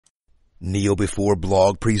Kneel Before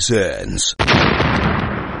Blog presents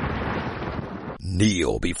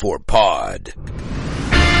Kneel Before Pod.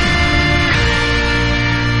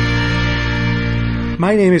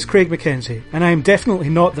 My name is Craig McKenzie, and I am definitely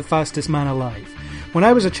not the fastest man alive. When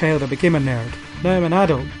I was a child, I became a nerd. Now I'm an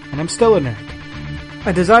adult, and I'm still a nerd.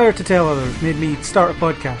 A desire to tell others made me start a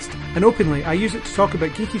podcast, and openly I use it to talk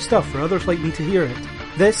about geeky stuff for others like me to hear it.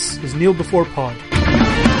 This is Kneel Before Pod.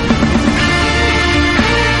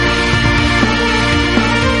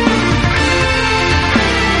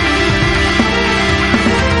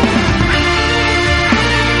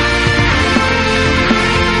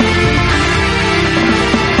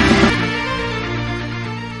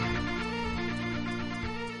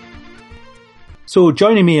 So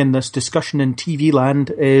joining me in this discussion in TV land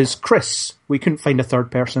is Chris. We couldn't find a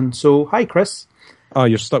third person, so hi Chris. Oh,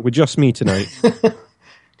 you're stuck with just me tonight.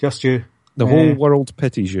 Just you. The whole world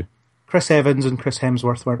pities you. Chris Evans and Chris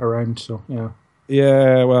Hemsworth weren't around, so yeah.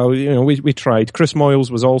 Yeah, well, you know, we tried. Chris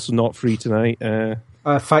Moyles was also not free tonight.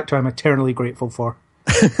 A factor I'm eternally grateful for.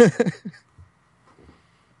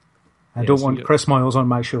 I don't want Chris Moyles on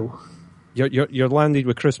my show. You're landed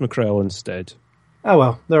with Chris McCrell instead. Oh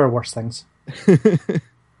well, there are worse things.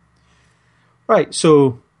 Right,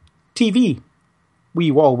 so TV.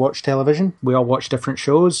 We all watch television, we all watch different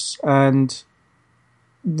shows, and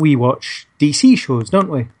we watch DC shows, don't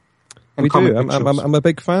we? And we do. I'm a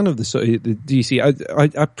big fan of the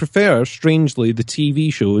DC. I prefer, strangely, the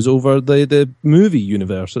TV shows over the movie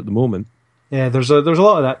universe at the moment. Yeah, there's a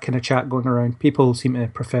lot of that kind of chat going around. People seem to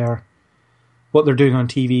prefer what they're doing on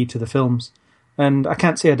TV to the films, and I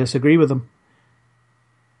can't say I disagree with them.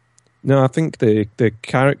 No, I think the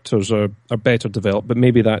characters are better developed, but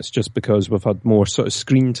maybe that's just because we've had more sort of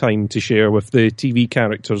screen time to share with the TV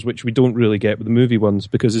characters, which we don't really get with the movie ones,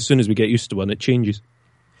 because as soon as we get used to one, it changes.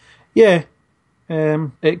 Yeah,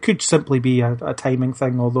 it could simply be a timing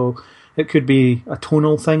thing, although it could be a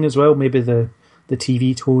tonal thing as well. Maybe the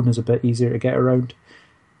TV tone is a bit easier to get around.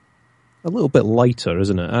 A little bit lighter,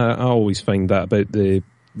 isn't it? I always find that about the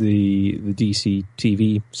DC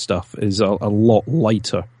TV stuff is a lot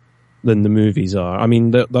lighter than the movies are. I mean,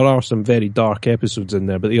 there are some very dark episodes in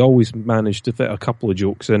there, but they always manage to fit a couple of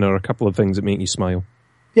jokes in or a couple of things that make you smile.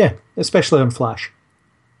 Yeah, especially on Flash.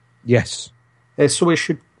 Yes. So we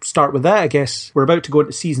should start with that, I guess. We're about to go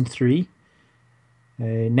into Season 3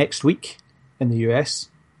 next week in the US.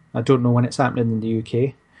 I don't know when it's happening in the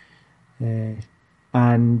UK.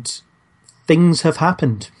 And things have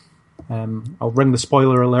happened. I'll ring the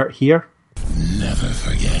spoiler alert here. Never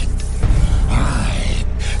forget, I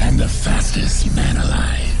am the fastest man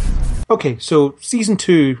alive. Okay, so Season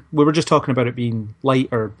 2, we were just talking about it being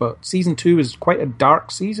lighter, but Season 2 is quite a dark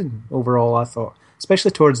season overall, I thought, especially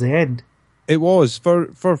towards the end. It was, for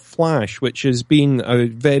Flash, which has been a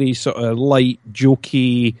very sort of light,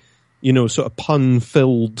 jokey, sort of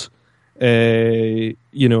pun-filled, very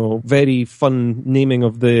fun naming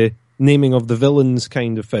of the villains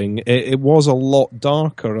kind of thing. It was a lot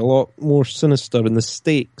darker, a lot more sinister, and the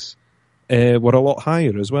stakes were a lot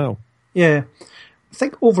higher as well. Yeah. I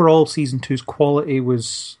think overall Season 2's quality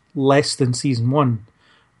was less than Season 1,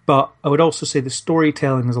 but I would also say the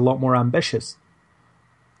storytelling is a lot more ambitious.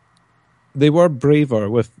 They were braver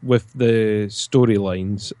with the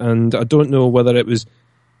storylines, and I don't know whether it was,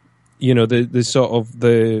 the sort of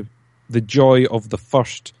the joy of the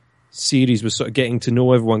first series was sort of getting to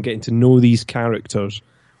know everyone, getting to know these characters,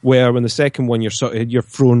 where in the second one you're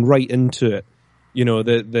thrown right into it.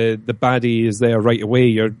 The baddie is there right away.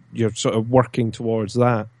 You're sort of working towards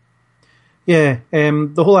that. Yeah,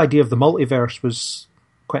 the whole idea of the multiverse was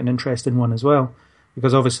quite an interesting one as well,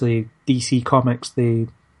 because obviously DC Comics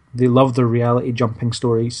they love their reality jumping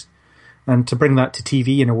stories, and to bring that to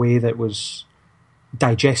TV in a way that was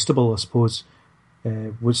digestible, I suppose,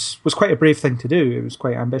 was quite a brave thing to do. It was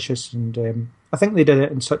quite ambitious, and I think they did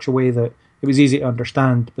it in such a way that it was easy to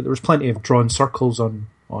understand, but there was plenty of drawn circles on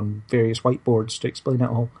various whiteboards to explain it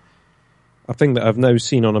all. I think that I've now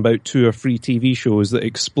seen on about 2 or 3 TV shows that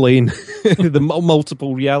explain the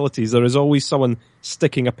multiple realities. There is always someone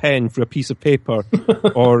sticking a pen through a piece of paper.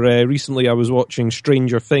 Or recently I was watching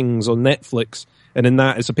Stranger Things on Netflix, and in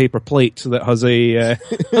that it's a paper plate that has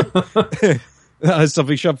that has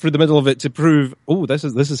something shoved through the middle of it to prove, this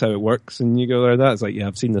is how it works. And you go, that's like, yeah,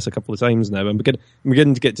 I've seen this a couple of times now. I'm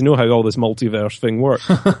beginning to get to know how all this multiverse thing works.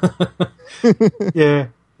 Yeah,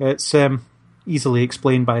 it's easily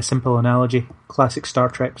explained by a simple analogy. Classic Star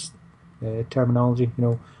Trek's terminology,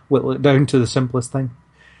 whittle it down to the simplest thing.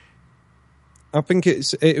 I think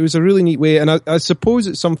it was a really neat way, and I suppose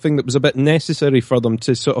it's something that was a bit necessary for them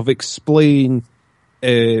to sort of explain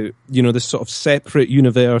this sort of separate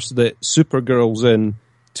universe that Supergirl's in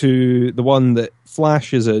to the one that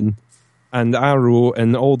Flash is in, and Arrow,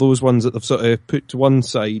 and all those ones that they've sort of put to one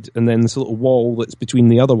side, and then this little wall that's between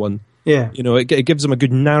the other one. Yeah. It gives them a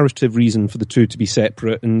good narrative reason for the two to be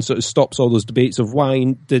separate, and sort of stops all those debates of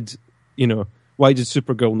why did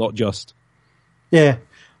Supergirl not just? Yeah.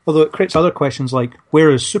 Although it creates other questions like, where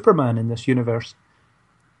is Superman in this universe?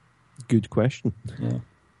 Good question. Yeah.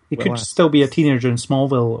 He could still be a teenager in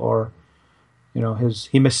Smallville, or,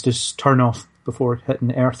 he missed his turn off before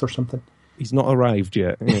hitting Earth or something. He's not arrived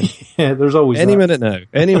yet. Yeah, yeah, there's always Any minute now.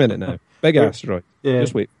 Big asteroid. Yeah.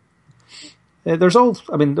 Just wait. There's all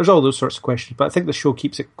those sorts of questions, but I think the show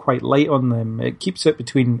keeps it quite light on them. It keeps it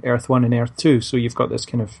between Earth 1 and Earth 2, so you've got this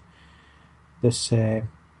kind of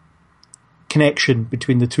connection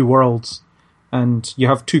between the two worlds, and you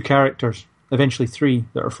have two characters, eventually three,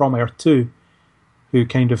 that are from Earth 2, who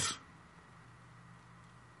kind of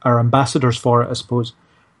are ambassadors for it, I suppose.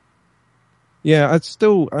 Yeah,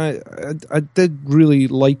 I did really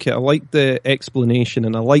like it. I liked the explanation,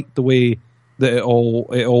 and I liked the way that it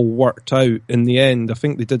all worked out in the end. I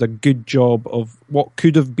think they did a good job of what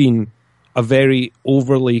could have been a very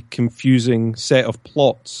overly confusing set of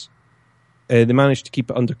plots. They managed to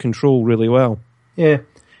keep it under control really well. Yeah,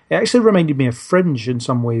 it actually reminded me of Fringe in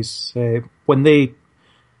some ways. When they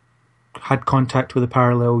had contact with a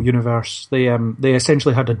parallel universe, they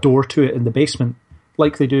essentially had a door to it in the basement,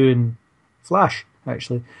 like they do in Flash,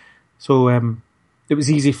 actually. So it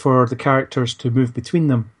was easy for the characters to move between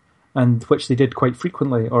them, and which they did quite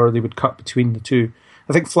frequently, or they would cut between the two.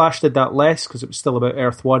 I think Flash did that less because it was still about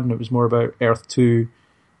Earth 1. It was more about Earth 2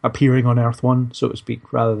 appearing on Earth 1, so to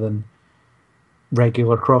speak, rather than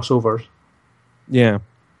regular crossovers. Yeah.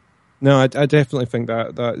 No, I definitely think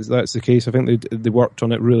that's the case. I think they worked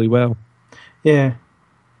on it really well. Yeah.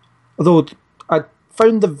 Although I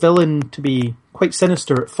found the villain to be quite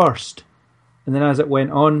sinister at first, and then as it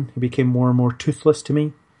went on, he became more and more toothless to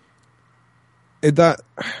me.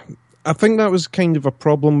 I think that was kind of a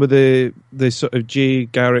problem with the sort of Jay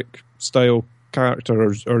Garrick style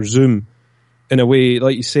character or Zoom, in a way.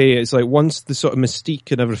 Like you say, it's like once the sort of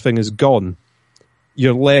mystique and everything is gone,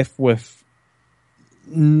 you're left with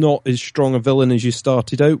not as strong a villain as you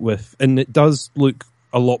started out with, and it does look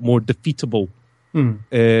a lot more defeatable in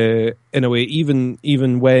a way.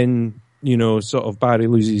 Even when sort of Barry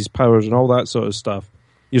loses his powers and all that sort of stuff,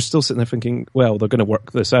 you're still sitting there thinking, well, they're going to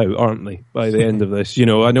work this out, aren't they? By the end of this,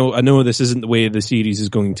 I know this isn't the way the series is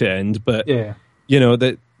going to end, but yeah,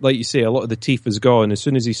 that, like you say, a lot of the teeth is gone as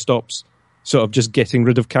soon as he stops sort of just getting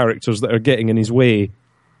rid of characters that are getting in his way,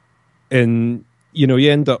 and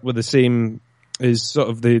you end up with the same as sort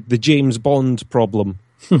of the James Bond problem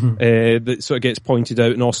that sort of gets pointed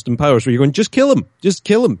out in Austin Powers, where you're going, just kill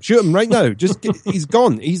him, shoot him right now, he's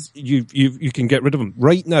gone, you can get rid of him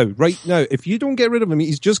right now. If you don't get rid of him,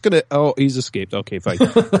 he's just gonna, he's escaped, okay, fine.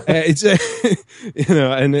 It's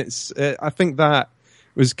and it's I think that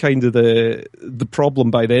was kind of the problem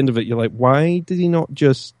by the end of it. You're like, why did he not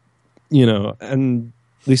just, and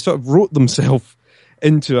they sort of wrote themselves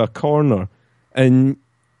into a corner, and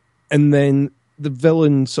then the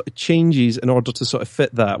villain sort of changes in order to sort of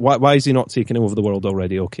fit that. Why is he not taking over the world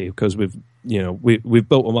already? Okay, because we've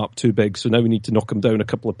built him up too big, so now we need to knock him down a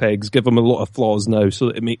couple of pegs, give him a lot of flaws now, so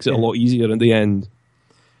that it makes it a lot easier in the end.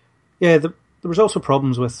 Yeah, there was also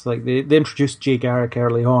problems with, like, they introduced Jay Garrick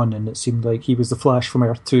early on, and it seemed like he was the Flash from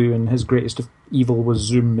Earth 2, and his greatest evil was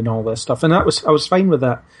Zoom and all this stuff, and I was fine with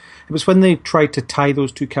that. It was when they tried to tie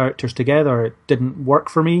those two characters together, it didn't work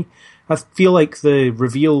for me. I feel like the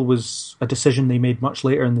reveal was a decision they made much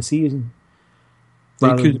later in the season.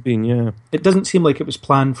 It could have been, yeah. It doesn't seem like it was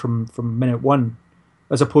planned from minute one,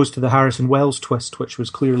 as opposed to the Harrison Wells twist, which was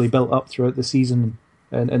clearly built up throughout the season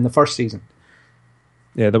in the first season.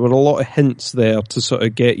 Yeah, there were a lot of hints there to sort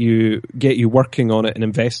of get you working on it and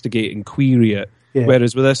investigate and query it. Yeah.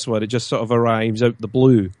 Whereas with this one, it just sort of arrives out the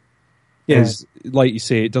blue. Yeah. Like you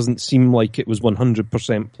say, it doesn't seem like it was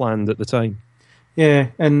 100% planned at the time. Yeah,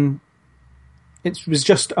 and it was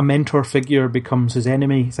just a mentor figure becomes his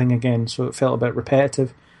enemy thing again, so it felt a bit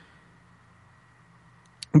repetitive.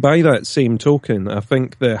 By that same token, I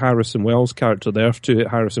think the Harrison Wells character, the Earth 2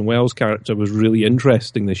 Harrison Wells character, was really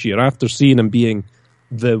interesting this year. After seeing him being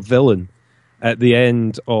the villain at the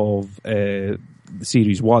end of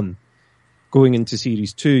Series 1, going into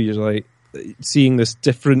Series 2, you're like, seeing this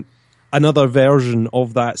another version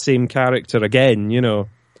of that same character again,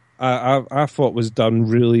 I thought was done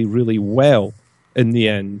really, really well in the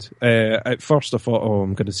end. At first I thought,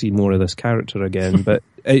 I'm going to see more of this character again, but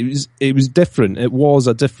it was different. It was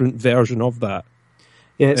a different version of that.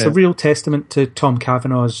 Yeah, it's a real testament to Tom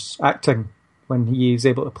Cavanagh's acting when he is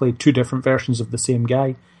able to play two different versions of the same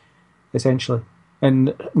guy, essentially,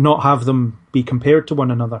 and not have them be compared to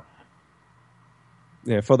one another.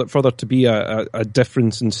 Yeah, for there to be a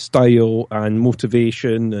difference in style and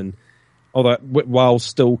motivation and all that, while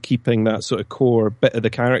still keeping that sort of core bit of the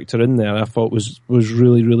character in there, I thought was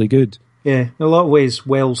really, really good. Yeah, in a lot of ways,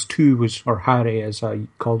 Wells 2 was, or Harry as I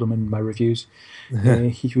called him in my reviews,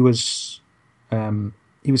 he was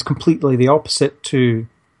completely the opposite to,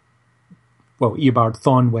 well, Eobard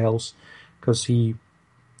Thawne Wells, because he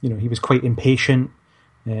was quite impatient,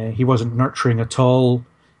 he wasn't nurturing at all,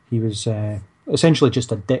 he was essentially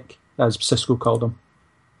just a dick, as Sisko called him.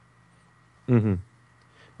 Mm-hmm.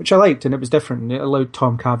 Which I liked, and it was different. It allowed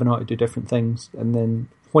Tom Cavanaugh to do different things. And then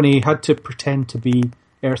when he had to pretend to be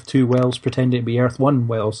Earth 2 Wells, pretending to be Earth 1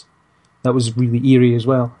 Wells, that was really eerie as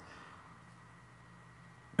well.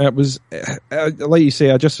 It was, like you say,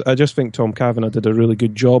 I just think Tom Cavanaugh did a really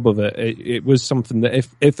good job of it. It was something that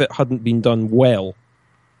if it hadn't been done well,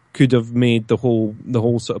 could have made the whole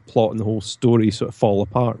sort of plot and the whole story sort of fall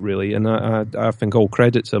apart, really. And I think all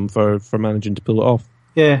credit to him for managing to pull it off.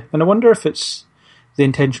 Yeah, and I wonder if the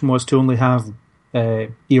intention was to only have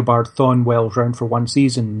Eobard Thawne Wells around for one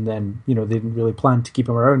season, and then, they didn't really plan to keep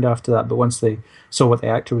him around after that, but once they saw what the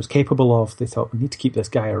actor was capable of, they thought, we need to keep this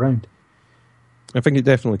guy around. I think it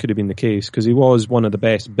definitely could have been the case, because he was one of the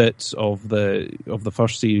best bits of the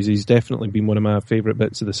first series. He's definitely been one of my favourite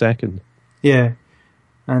bits of the second. Yeah,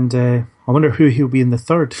 and I wonder who he'll be in the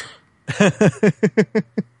third.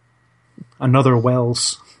 Another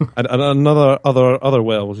Wells. Another other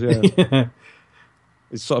Wells, yeah. Yeah.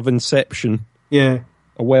 It's sort of Inception. Yeah.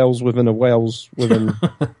 A Wells within a Wells within...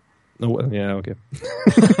 Oh, yeah, okay.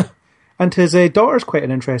 And his daughter's quite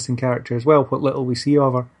an interesting character as well, what little we see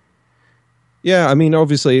of her. Yeah, I mean,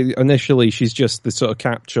 obviously, initially, she's just the sort of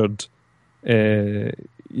captured, the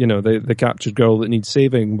captured girl that needs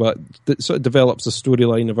saving, but that sort of develops a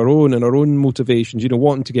storyline of her own and her own motivations,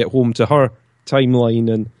 wanting to get home to her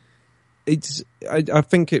timeline, and I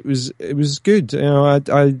think it was good. I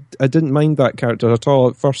didn't mind that character at all.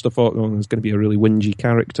 At first, I thought, there's going to be a really whingy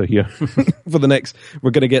character here for the next.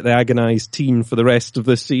 We're going to get the agonised teen for the rest of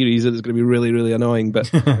this series, and it's going to be really, really annoying.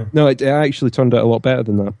 But no, it actually turned out a lot better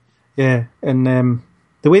than that. Yeah, and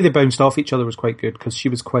the way they bounced off each other was quite good, because she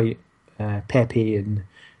was quite peppy and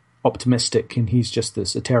optimistic, and he's just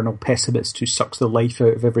this eternal pessimist who sucks the life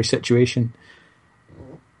out of every situation.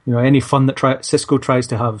 Any fun that Sisko tries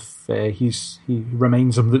to have, he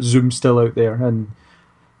reminds him that Zoom's still out there, and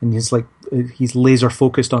he's laser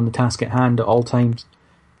focused on the task at hand at all times.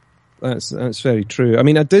 That's very true. I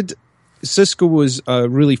mean, Sisko was a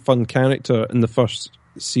really fun character in the first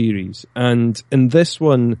series, and in this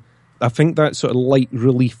one, I think that sort of light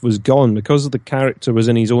relief was gone because the character was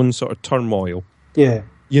in his own sort of turmoil. Yeah.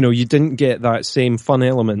 You didn't get that same fun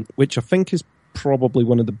element, which I think is probably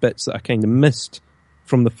one of the bits that I kind of missed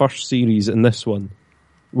from the first series in this one,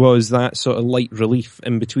 was that sort of light relief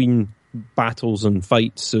in between battles and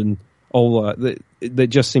fights and all that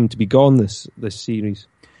just seemed to be gone this series.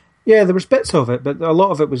 Yeah, there was bits of it, but a lot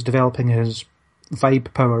of it was developing his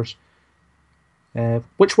vibe powers,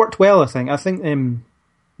 which worked well, I think. I think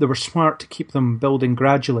they were smart to keep them building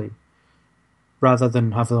gradually, rather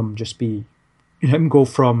than have them just be him go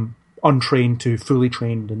from untrained to fully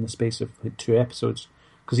trained in the space of 2 episodes.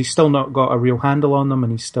 Because he's still not got a real handle on them,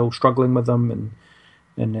 and he's still struggling with them,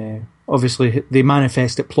 and obviously they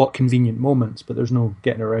manifest at plot convenient moments, but there's no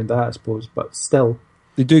getting around that, I suppose. But still,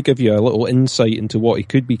 they do give you a little insight into what he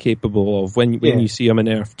could be capable of when you see him in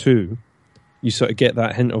Earth 2. You sort of get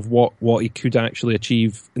that hint of what he could actually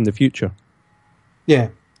achieve in the future. Yeah,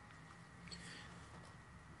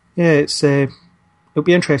 it'll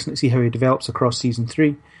be interesting to see how he develops across season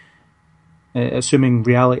 3. Assuming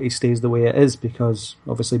reality stays the way it is, because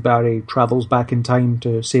obviously Barry travels back in time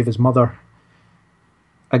to save his mother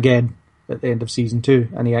again at the end of season 2,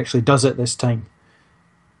 and he actually does it this time.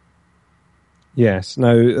 Yes.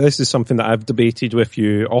 Now, this is something that I've debated with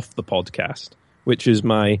you off the podcast, which is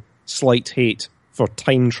my slight hate for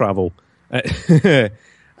time travel.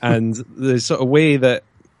 And the sort of way that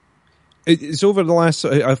it's over the last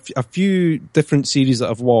a few different series that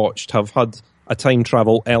I've watched have had a time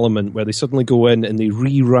travel element where they suddenly go in and they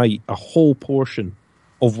rewrite a whole portion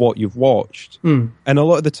of what you've watched. And a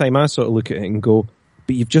lot of the time I sort of look at it and go,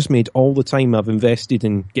 but you've just made all the time I've invested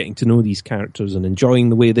in getting to know these characters and enjoying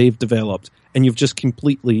the way they've developed, and you've just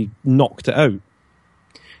completely knocked it out.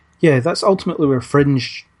 Yeah, that's ultimately where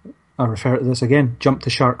Fringe, I refer to this again, jumped the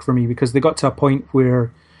shark for me, because they got to a point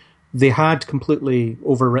where they had completely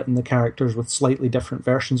overwritten the characters with slightly different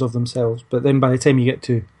versions of themselves. But then by the time you get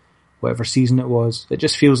to whatever season it was, it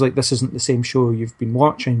just feels like this isn't the same show you've been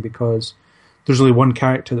watching because there's only one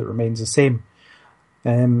character that remains the same.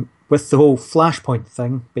 With the whole Flashpoint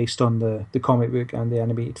thing, based on the comic book and the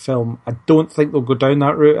animated film, I don't think they'll go down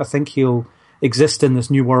that route. I think he'll exist in this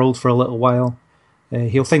new world for a little while.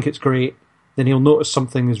 He'll think it's great, then he'll notice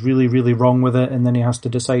something is really, really wrong with it, and then he has to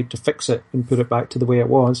decide to fix it and put it back to the way it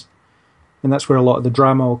was. And that's where a lot of the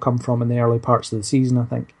drama will come from in the early parts of the season, I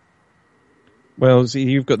think. Well, see,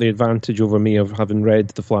 you've got the advantage over me of having read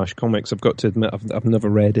the Flash comics. I've got to admit, I've never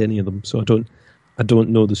read any of them, so I don't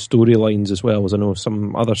know the storylines as well as I know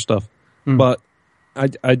some other stuff. But I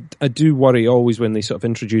do worry always when they sort of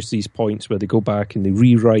introduce these points where they go back and they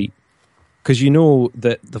rewrite, because you know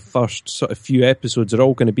that the first sort of few episodes are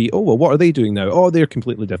all going to be, oh, well, what are they doing now? Oh, they're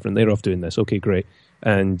completely different. They're off doing this. Okay, great.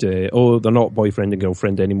 And, oh, they're not boyfriend and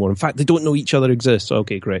girlfriend anymore. In fact, they don't know each other exists.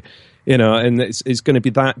 Okay, great. You know, and it's going to be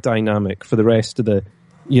that dynamic for the rest of the,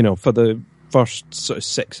 you know, for the first sort of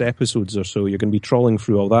 6 episodes or so. You're going to be trawling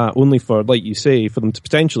through all that, only for, like you say, for them to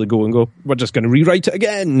potentially go, we're just going to rewrite it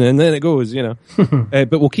again. And then it goes, you know.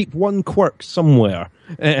 But we'll keep one quirk somewhere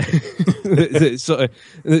that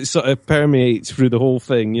sort of permeates through the whole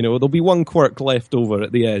thing. You know, there'll be one quirk left over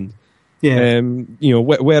at the end. Yeah. You know,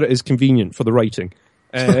 where it is convenient for the writing.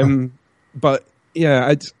 But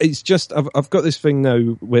yeah, it's just I've got this thing now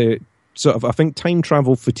where sort of I think time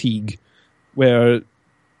travel fatigue, where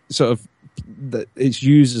sort of it's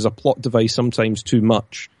used as a plot device sometimes too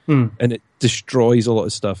much, and it destroys a lot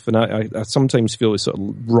of stuff. And I sometimes feel it's sort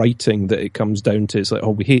of writing that it comes down to. It's like, oh,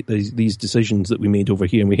 we hate these decisions that we made over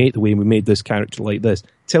here, and we hate the way we made this character like this.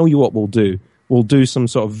 Tell you what we'll do. We'll do some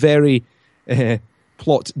sort of very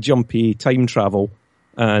plot jumpy time travel.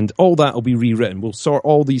 And all that will be rewritten. We'll sort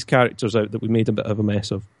all these characters out that we made a bit of a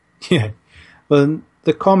mess of. Yeah. Well,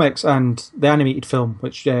 the comics and the animated film,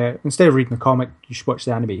 which instead of reading the comic, you should watch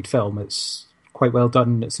the animated film. It's quite well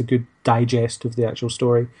done. It's a good digest of the actual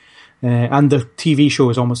story. And the TV show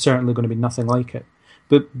is almost certainly going to be nothing like it.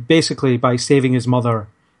 But basically, by saving his mother,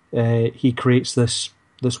 he creates this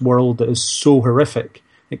world that is so horrific,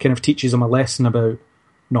 it kind of teaches him a lesson about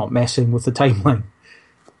not messing with the timeline.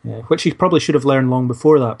 Which he probably should have learned long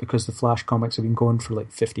before that, because the Flash comics have been going for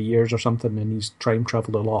like 50 years or something, and he's time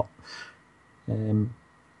travelled a lot. Well,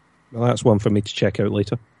 that's one for me to check out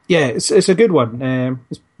later. Yeah, it's a good one.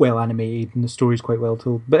 It's well animated, and the story's quite well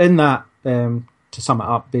told. But in that, to sum it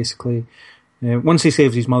up, basically, once he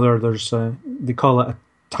saves his mother, there's they call it a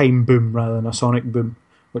time boom rather than a sonic boom,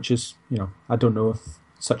 which is, you know, I don't know if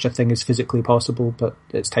such a thing is physically possible, but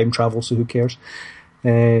it's time travel, so who cares?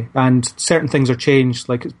 And certain things are changed,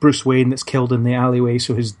 like it's Bruce Wayne that's killed in the alleyway,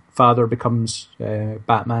 so his father becomes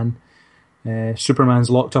Batman. Superman's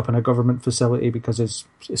locked up in a government facility because his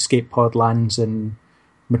escape pod lands in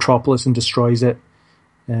Metropolis and destroys it.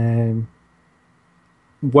 Wonder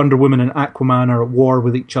Woman and Aquaman are at war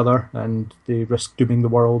with each other and they risk dooming the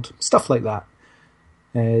world. Stuff like that.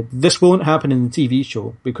 This won't happen in the TV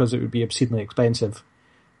show because it would be obscenely expensive.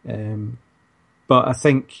 But I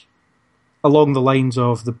think along the lines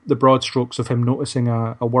of the broad strokes of him noticing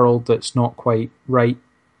a world that's not quite right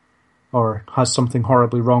or has something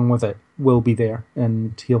horribly wrong with it will be there,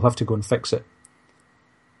 and he'll have to go and fix it.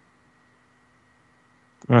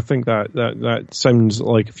 I think that sounds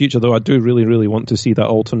like a future, though I do really, really want to see that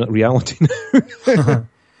alternate reality now.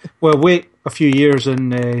 Well, wait a few years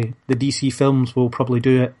and the DC films will probably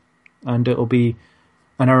do it, and it'll be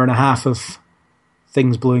an hour and a half of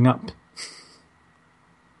things blowing up.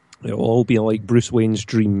 It'll all be like Bruce Wayne's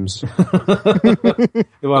dreams.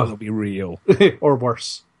 Well, it'll be real. Or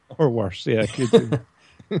worse. Or worse, yeah.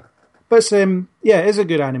 But it's a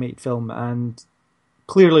good animated film, and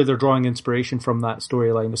clearly they're drawing inspiration from that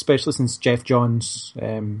storyline, especially since Jeff Johns,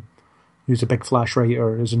 who's a big Flash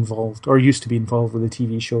writer, is involved, or used to be involved with the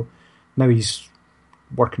TV show. Now he's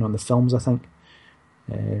working on the films, I think.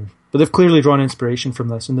 But they've clearly drawn inspiration from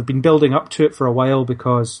this, and they've been building up to it for a while,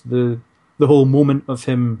 because the whole moment of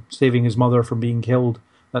him saving his mother from being killed,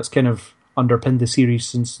 that's kind of underpinned the series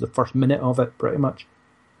since the first minute of it, pretty much.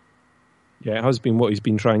 Yeah, it has been what he's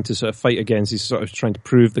been trying to sort of fight against. He's sort of trying to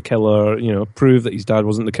prove the killer, prove that his dad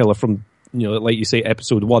wasn't the killer from, like you say,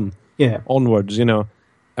 episode 1 onwards,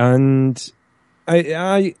 And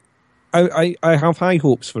I have high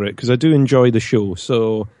hopes for it, because I do enjoy the show,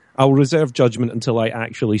 so I'll reserve judgment until I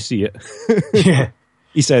actually see it. Yeah.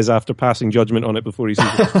 He says after passing judgment on it before he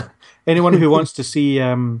sees it. Anyone who wants to see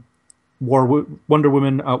Wonder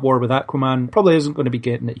Woman at war with Aquaman probably isn't going to be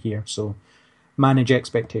getting it here, so manage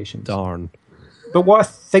expectations. Darn. But what I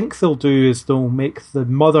think they'll do is they'll make the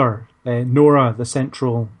mother, Nora, the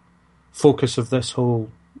central focus of this whole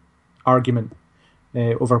argument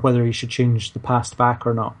over whether he should change the past back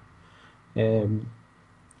or not. And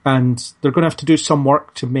they're going to have to do some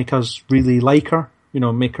work to make us really like her,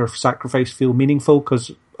 make her sacrifice feel meaningful,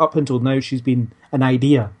 because up until now she's been an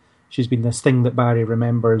idea. She's been this thing that Barry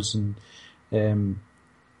remembers and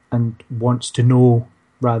wants to know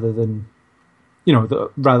rather than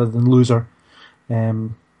lose her.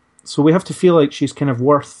 So we have to feel like she's kind of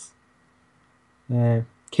worth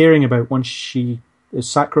caring about once she is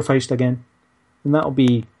sacrificed again. And that'll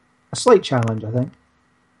be a slight challenge, I think.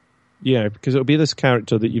 Yeah, because it'll be this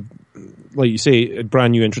character that you've, like you say, a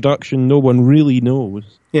brand new introduction. No one really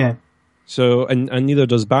knows. Yeah. So, and neither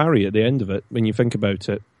does Barry at the end of it, when you think about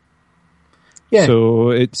it. Yeah. So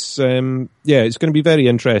it's it's going to be very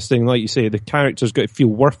interesting. Like you say, the character's got to feel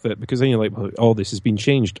worth it, because then you're like, well, oh, this has been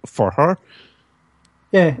changed for her.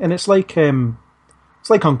 Yeah, and it's like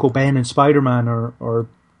Uncle Ben and Spider-Man or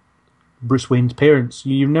Bruce Wayne's parents.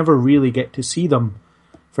 You never really get to see them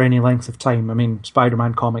for any length of time. I mean,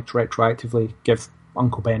 Spider-Man comics retroactively give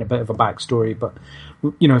Uncle Ben a bit of a backstory, but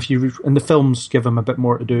if you in the films give him a bit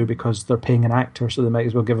more to do because they're paying an actor, so they might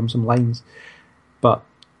as well give him some lines. But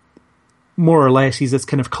more or less, he's this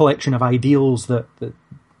kind of collection of ideals that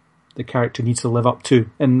the character needs to live up to,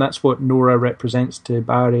 and that's what Nora represents to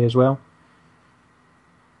Barry as well.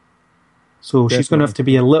 So Definitely. She's going to have to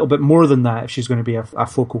be a little bit more than that if she's going to be a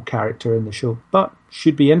focal character in the show. But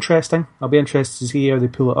should be interesting. I'll be interested to see how they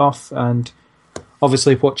pull it off, and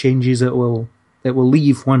obviously what changes it will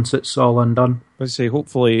leave once it's all undone. I say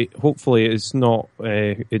hopefully it's not.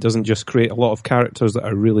 It doesn't just create a lot of characters that I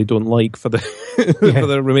really don't like for the for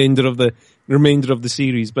the remainder of the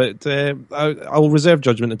series. But I'll reserve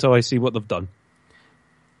judgment until I see what they've done.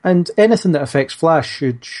 And anything that affects Flash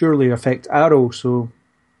should surely affect Arrow. So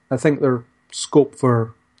I think their scope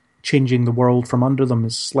for changing the world from under them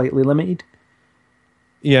is slightly limited.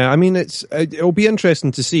 Yeah, I mean, it'll be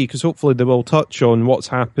interesting to see, because hopefully they will touch on what's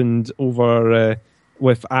happened over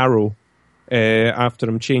with Arrow after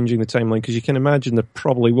him changing the timeline, because you can imagine there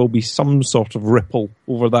probably will be some sort of ripple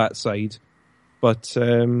over that side. But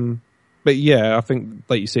yeah, I think,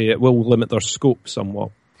 like you say, it will limit their scope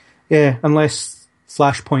somewhat. Yeah, unless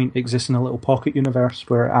Flashpoint exists in a little pocket universe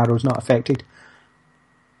where Arrow's not affected.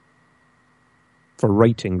 For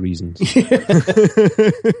writing reasons.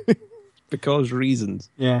 Because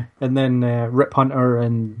reasons. Yeah, and then Rip Hunter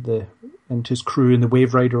and his crew and the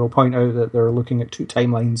Wave Rider will point out that they're looking at two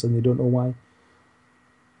timelines and they don't know why.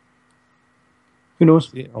 Who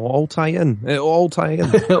knows? It'll all tie in. It'll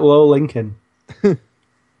all link in.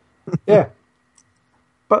 Yeah.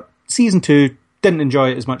 But Season 2, didn't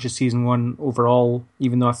enjoy it as much as Season 1 overall,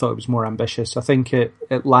 even though I thought it was more ambitious. I think it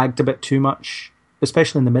lagged a bit too much,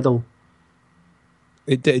 especially in the middle.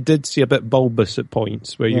 It did see a bit bulbous at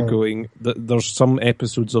points where you're going, there's some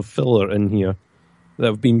episodes of filler in here that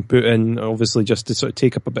have been put in, obviously, just to sort of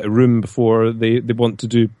take up a bit of room before they want to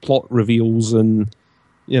do plot reveals and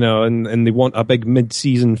they want a big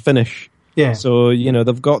mid-season finish. Yeah. So,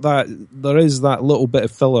 they've got that, there is that little bit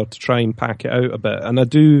of filler to try and pack it out a bit. And I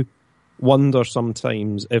do wonder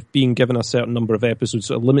sometimes if being given a certain number of episodes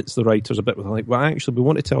sort of limits the writers a bit. With like, well, actually, we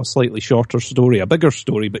want to tell a slightly shorter story, a bigger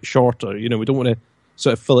story, but shorter. We don't want to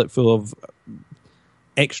sort of fill it full of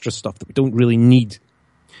extra stuff that we don't really need.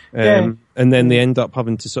 And then they end up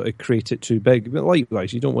having to sort of create it too big. But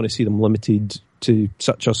likewise, you don't want to see them limited to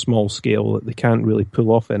such a small scale that they can't really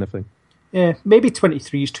pull off anything. Yeah, maybe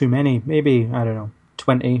 23 is too many. Maybe, I don't know,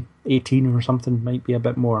 20, 18 or something might be a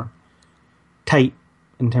bit more tight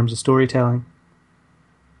in terms of storytelling.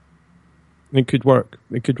 It could work.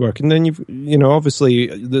 And then obviously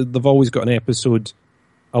they've always got an episode,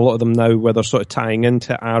 a lot of them now, where they're sort of tying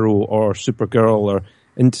into Arrow or Supergirl or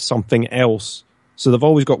into something else. So they've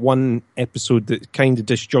always got one episode that's kind of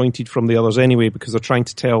disjointed from the others anyway, because they're trying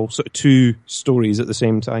to tell sort of two stories at the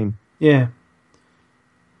same time. Yeah.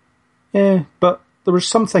 Yeah, but there were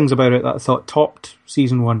some things about it that I thought topped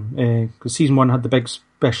Season 1, because Season 1 had the big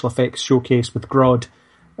special effects showcase with Grodd,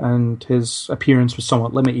 and his appearance was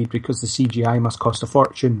somewhat limited because the CGI must cost a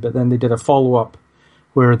fortune, but then they did a follow-up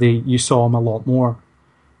where you saw him a lot more,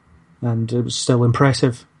 and it was still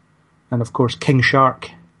impressive. And of course, King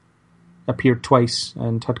Shark appeared twice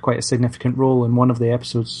and had quite a significant role in one of the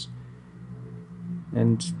episodes.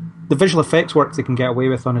 And the visual effects work they can get away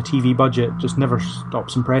with on a TV budget just never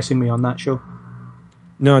stops impressing me on that show.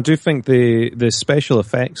 No, I do think the special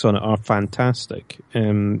effects on it are fantastic.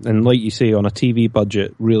 And like you say, on a TV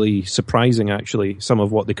budget, really surprising, actually, some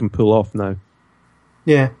of what they can pull off now.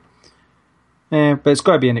 Yeah. But it's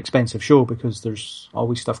got to be an expensive show because there's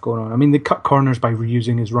always stuff going on. I mean, they cut corners by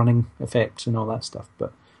reusing his running effects and all that stuff,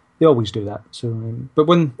 but they always do that. So, but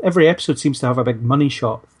when every episode seems to have a big money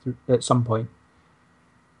shot at some point.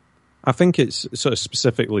 I think it's sort of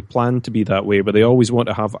specifically planned to be that way, but they always want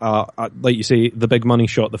to have, like you say, the big money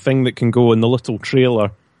shot, the thing that can go in the little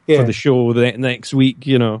trailer for the show the next week,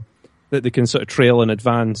 you know, that they can sort of trail in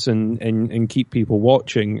advance and keep people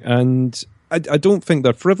watching. And I don't think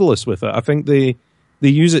they're frivolous with it. I think they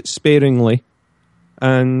use it sparingly,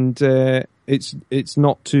 and it's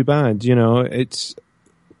not too bad. You know, it's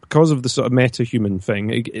because of the sort of meta-human thing.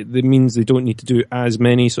 It means they don't need to do as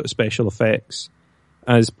many sort of special effects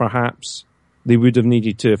as perhaps they would have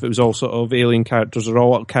needed to if it was all sort of alien characters or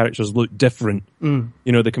all characters look different. You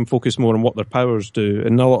know, they can focus more on what their powers do,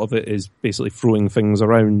 and a lot of it is basically throwing things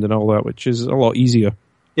around and all that, which is a lot easier.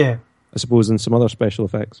 Yeah, I suppose, than some other special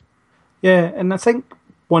effects. Yeah, and I think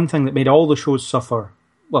one thing that made all the shows suffer,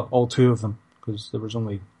 well, all two of them, because there was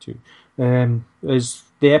only two, is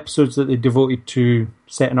the episodes that they devoted to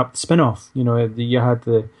setting up the spin-off. You know, you had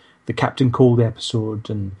the Captain Cold episode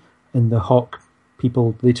and the Hawk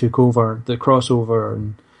people they took over, the crossover,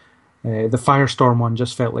 and the Firestorm one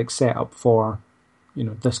just felt like set up for, you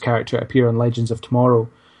know, this character to appear in Legends of Tomorrow,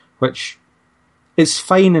 which is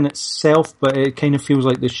fine in itself, but it kind of feels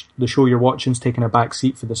like the show you're watching is taking a back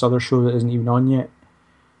seat for this other show that isn't even on yet.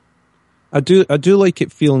 I do like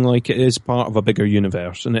it feeling like it is part of a bigger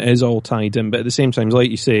universe and it is all tied in, but at the same time,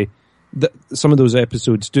 like you say, some of those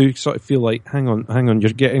episodes do sort of feel like, hang on,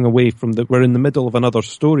 you're getting away from we're in the middle of another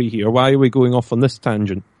story here. Why are we going off on this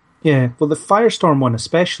tangent? Yeah, well, the Firestorm one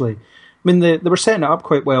especially. I mean, they were setting it up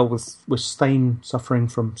quite well with Stein suffering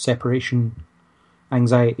from separation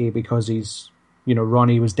anxiety because you know,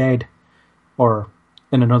 Ronnie was dead, or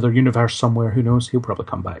in another universe somewhere, who knows, he'll probably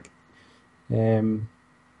come back. And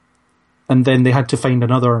then they had to find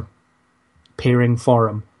another pairing for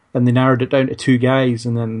him, and they narrowed it down to two guys,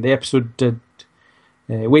 and then the episode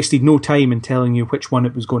wasted no time in telling you which one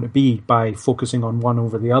it was going to be by focusing on one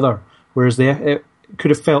over the other, whereas it could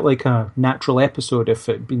have felt like a natural episode if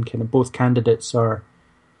it had been kind of both candidates are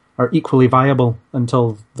equally viable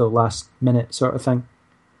until the last minute sort of thing.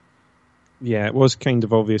 Yeah, it was kind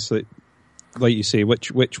of obvious that, like you say,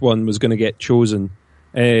 which one was going to get chosen.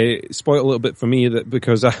 Spoiled a little bit for me that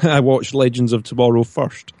because I watched Legends of Tomorrow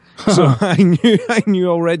first, so I knew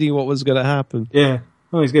already what was going to happen. Yeah,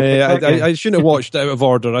 oh, he's good. I shouldn't have watched out of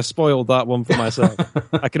order. I spoiled that one for myself.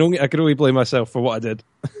 I can only blame myself for what I did.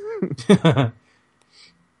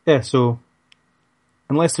 Yeah, so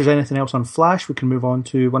unless there's anything else on Flash, we can move on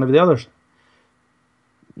to one of the others.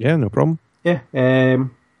 Yeah, no problem. Yeah,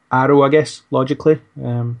 Arrow, I guess, logically,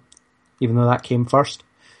 even though that came first.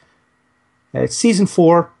 Season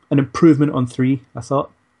 4, an improvement on 3, I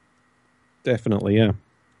thought. Definitely, yeah.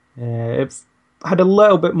 It had a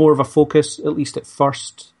little bit more of a focus, at least at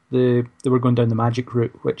first. They were going down the magic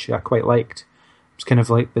route, which I quite liked. It's kind of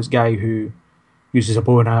like this guy who uses a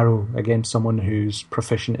bow and arrow against someone who's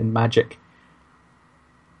proficient in magic.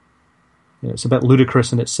 You know, it's a bit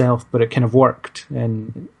ludicrous in itself, but it kind of worked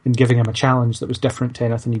in giving him a challenge that was different to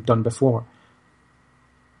anything he'd done before.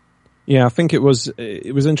 Yeah, I think it was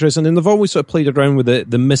interesting, and they've always sort of played around with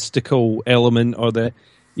the mystical element, or the,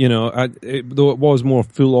 you know, though it was more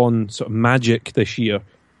full on sort of magic this year,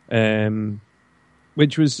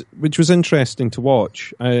 which was interesting to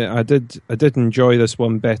watch. I did enjoy this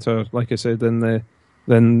one better, like I said, than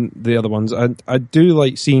the other ones. I do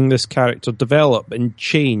like seeing this character develop and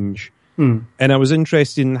change. And I was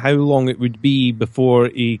interested in how long it would be before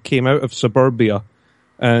he came out of suburbia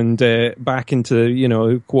and back into, you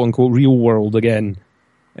know, quote unquote real world again.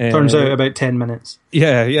 Turns out about 10 minutes.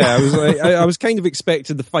 Yeah. I was like, I was kind of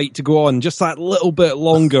expecting the fight to go on just that little bit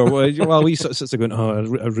longer. While he sort of sits there going, "Oh,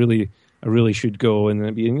 I really should go," and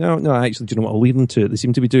then being, no, actually, do you know what? I'll leave them to it. They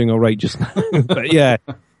seem to be doing all right just now. But yeah,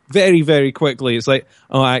 very, very quickly, it's like,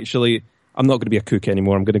 oh, actually, I'm not going to be a cook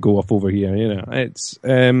anymore. I'm going to go off over here. You know, it's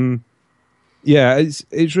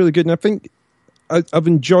it's really good, and I think I've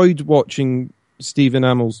enjoyed watching Stephen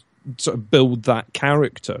Amell's sort of build that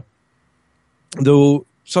character, though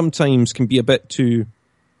sometimes can be a bit too.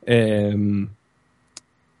 I'm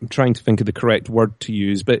trying to think of the correct word to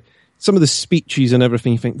use, but some of the speeches and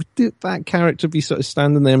everything, you think, would that character be sort of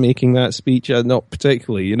standing there making that speech? Not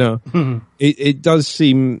particularly, you know. It does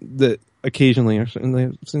seem that occasionally you're sitting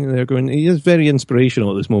there going, he is very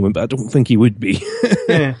inspirational at this moment, but I don't think he would be.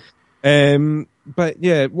 Yeah. But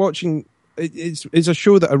yeah, watching it's a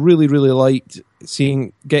show that I really, really liked,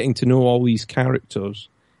 getting to know all these characters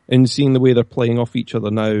and seeing the way they're playing off each other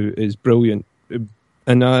now is brilliant.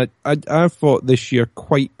 And I thought this year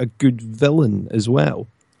quite a good villain as well.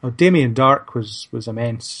 Oh, Damien Dark was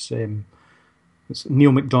immense.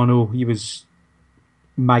 Neil McDonough, he was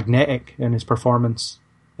magnetic in his performance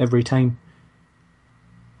every time.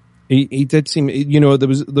 He did seem, there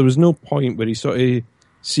was no point where he sort of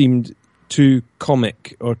seemed too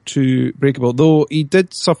comic or too breakable, though he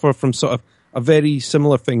did suffer from sort of a very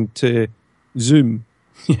similar thing to Zoom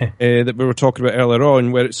that we were talking about earlier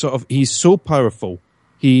on, where it's sort of, he's so powerful,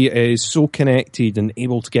 he is so connected and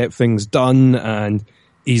able to get things done, and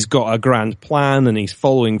he's got a grand plan and he's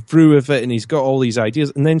following through with it, and he's got all these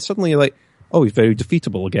ideas, and then suddenly you're like, oh, he's very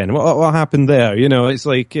defeatable again. What happened there? It's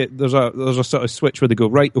like there's a sort of switch where they go,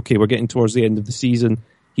 right, okay, we're getting towards the end of the season.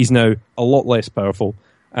 He's now a lot less powerful,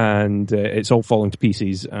 and it's all falling to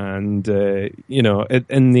pieces. And in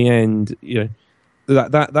the end,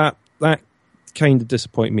 that kind of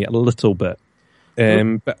disappointed me a little bit.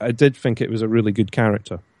 But I did think it was a really good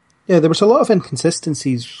character. Yeah, there was a lot of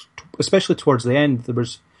inconsistencies, especially towards the end. There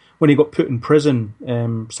was, when he got put in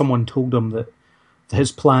prison, someone told him that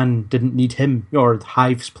his plan didn't need him, or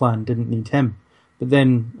Hive's plan didn't need him. But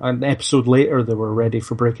then an episode later, they were ready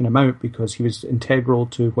for breaking him out because he was integral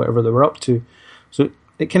to whatever they were up to. So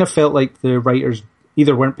it kind of felt like the writers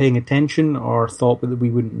either weren't paying attention or thought that we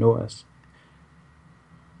wouldn't notice.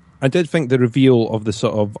 I did think the reveal of the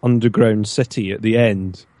sort of underground city at the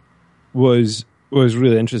end was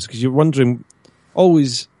really interesting, because you're wondering,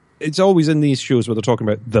 it's always in these shows where they're talking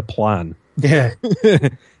about the plan. Yeah.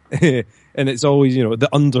 And it's always, the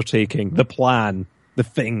undertaking, the plan, the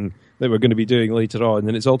thing that we're going to be doing later on.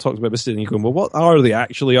 And it's all talked about and you're going, well, what are they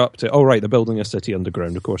actually up to? Oh, right, they're building a city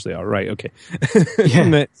underground. Of course they are. Right, okay. Yeah.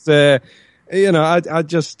 And it's, I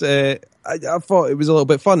thought it was a little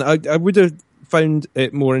bit fun. I would have found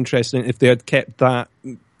it more interesting if they had kept that,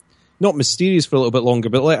 not mysterious for a little bit longer,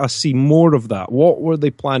 but let us see more of that. What were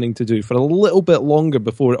they planning to do for a little bit longer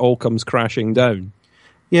before it all comes crashing down?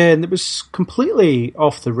 Yeah, and it was completely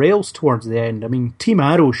off the rails towards the end. I mean, Team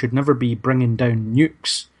Arrow should never be bringing down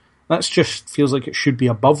nukes. That just feels like it should be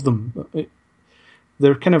above them.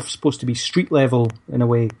 They're kind of supposed to be street level in a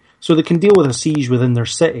way, so they can deal with a siege within their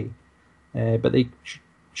city, but they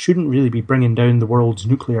shouldn't really be bringing down the world's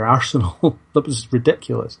nuclear arsenal. That was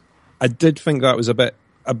ridiculous. I did think that was a bit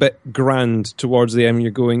grand towards the end.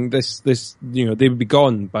 You're going, this, they would be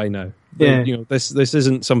gone by now. Yeah. This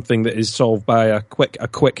isn't something that is solved by a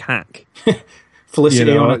quick hack.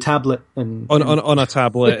 Felicity on a tablet on a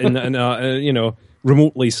tablet and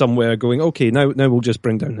remotely somewhere going, okay, now we'll just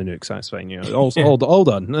bring down the nukes. That's fine. All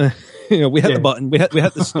done. We hit the button. We hit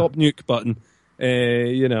the stop nuke button.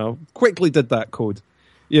 Quickly did that code.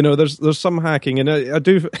 There's some hacking, and I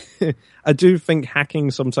do think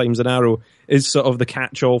hacking sometimes in Arrow is sort of the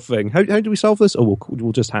catch-all thing. How do we solve this? Oh,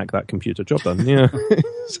 we'll just hack that computer. Job done. Yeah.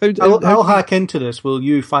 I'll hack into this. Will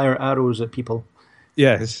you fire arrows at people?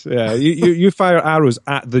 Yes. Yeah. You fire arrows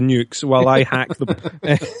at the nukes while I hack them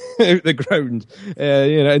out the ground.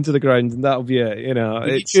 Into the ground, and that'll be it. You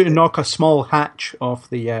need to knock a small hatch off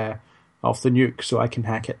the nuke so I can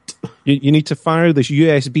hack it. You need to fire this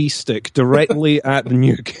USB stick directly at the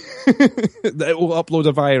nuke. That will upload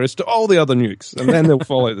a virus to all the other nukes, and then they'll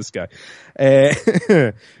fall out of the sky.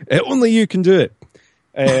 Only you can do it.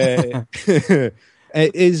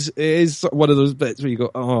 It is one of those bits where you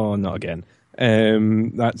go, oh, not again.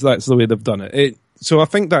 That's the way they've done it. So I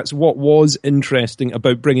think that's what was interesting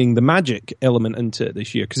about bringing the magic element into it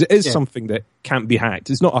this year, because it is something that can't be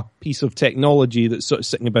hacked. It's not a piece of technology that's sort of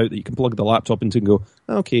sitting about that you can plug the laptop into and go,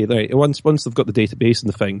 okay, right. Once they've got the database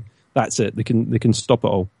and the thing, that's it. They can stop it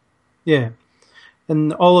all. Yeah,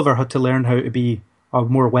 and Oliver had to learn how to be a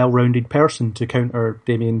more well-rounded person to counter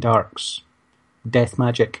Damien Dark's death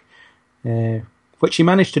magic, which he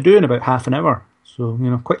managed to do in about half an hour. So,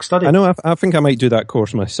 quick study. I know. I think I might do that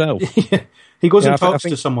course myself. Yeah. He goes and talks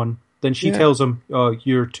to someone. Then she tells him, "Oh,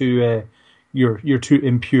 you're too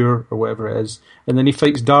impure," or whatever it is. And then he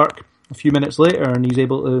fights Dark a few minutes later, and he's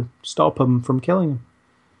able to stop him from killing him.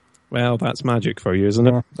 Well, that's magic for you, isn't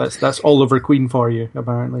it? That's Oliver Queen for you,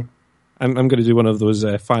 apparently. I'm going to do one of those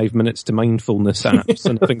 5 minutes to mindfulness apps,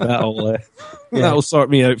 and I think that'll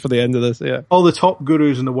sort me out for the end of this. Yeah, all the top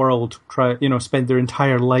gurus in the world spend their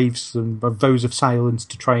entire lives and vows of silence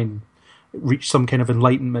to try and reach some kind of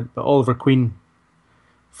enlightenment. But Oliver Queen,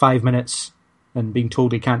 5 minutes and being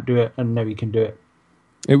told he can't do it, and now he can do it.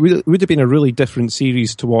 It would have been a really different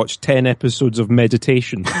series to watch 10 episodes of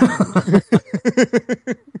meditation.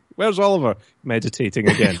 Where's Oliver? Meditating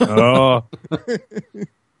again. Oh.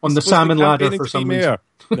 On the salmon ladder for some reason.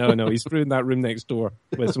 No, he's through in that room next door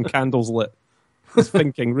with some candles lit. He's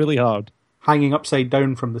thinking really hard. Hanging upside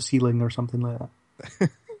down from the ceiling or something like that.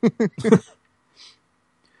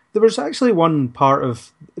 There was actually one part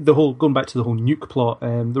of the whole, going back to the whole nuke plot,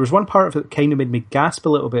 there was one part of it that kind of made me gasp a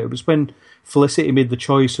little bit. It was when Felicity made the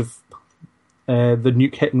choice of the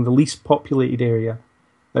nuke hitting the least populated area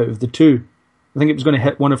out of the two. I think it was going to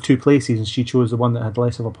hit one of two places, and she chose the one that had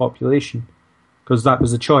less of a population, because that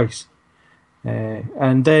was the choice.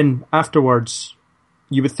 And then afterwards,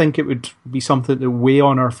 you would think it would be something that would weigh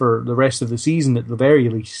on her for the rest of the season at the very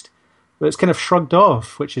least. But it's kind of shrugged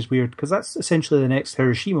off, which is weird, because that's essentially the next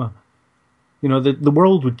Hiroshima. You know, the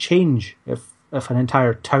world would change if an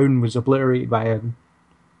entire town was obliterated by a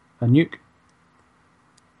nuke.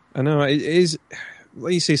 I know, it is,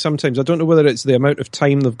 like you say, sometimes, I don't know whether it's the amount of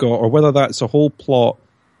time they've got, or whether that's a whole plot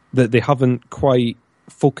that they haven't quite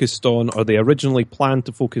focused on, or they originally planned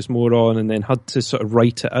to focus more on, and then had to sort of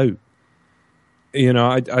write it out. You know,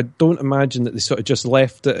 I don't imagine that they sort of just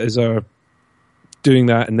left it as a doing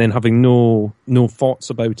that and then having no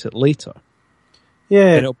thoughts about it later. Yeah.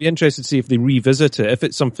 And it'll be interesting to see if they revisit it, if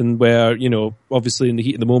it's something where, you know, obviously in the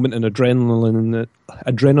heat of the moment and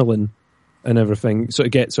adrenaline and everything sort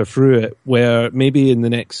of gets her through it, where maybe in the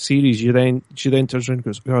next series she then turns around and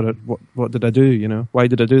goes, God, what did I do, you know? Why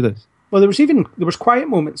did I do this? Well, there was quiet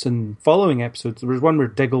moments in following episodes. There was one where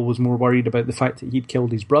Diggle was more worried about the fact that he'd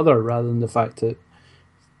killed his brother rather than the fact that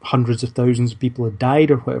hundreds of thousands of people had died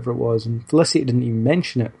or whatever it was, and Felicity didn't even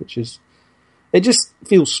mention it, it just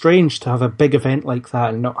feels strange to have a big event like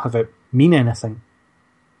that and not have it mean anything.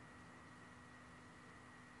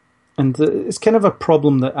 And it's kind of a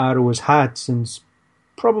problem that Arrow has had since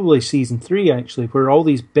probably season 3, actually, where all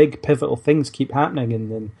these big pivotal things keep happening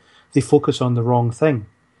and then they focus on the wrong thing.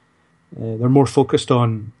 They're more focused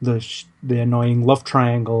on the annoying love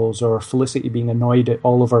triangles, or Felicity being annoyed at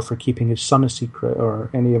Oliver for keeping his son a secret, or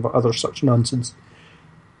any of other such nonsense.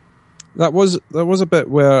 That was a bit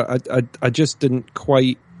where I just didn't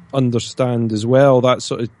quite understand as well, that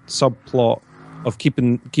sort of subplot of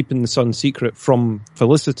keeping the son secret from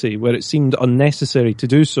Felicity, where it seemed unnecessary to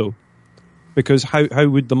do so, because how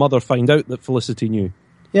would the mother find out that Felicity knew?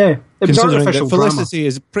 Yeah, it was artificial that Felicity drama.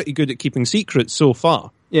 Is pretty good at keeping secrets so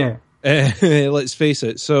far. Yeah. Let's face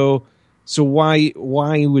it. So why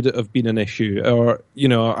would it have been an issue? Or, you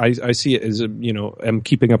know, I see it as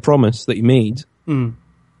keeping a promise that he made. Mm.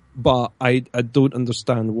 But I don't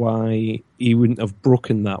understand why he wouldn't have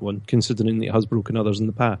broken that one, considering that he has broken others in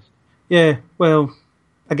the past. Yeah, well,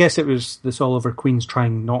 I guess it was this Oliver Queen's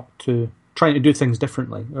trying to do things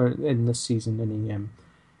differently in this season,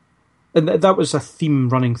 and that was a theme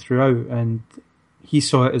running throughout, and he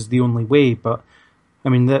saw it as the only way. But I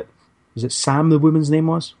mean, was it Sam, the woman's name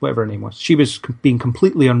was? Whatever her name was. She was being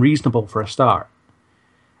completely unreasonable for a start.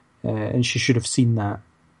 And she should have seen that.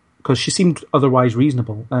 Because she seemed otherwise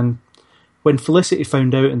reasonable. And when Felicity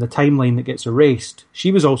found out in the timeline that gets erased,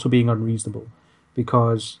 she was also being unreasonable.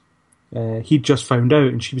 Because he'd just found out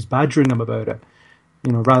and she was badgering him about it.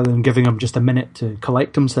 You know, rather than giving him just a minute to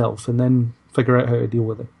collect himself and then figure out how to deal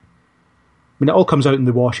with it. I mean, it all comes out in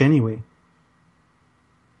the wash anyway. I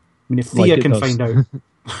mean, if Thea can find out...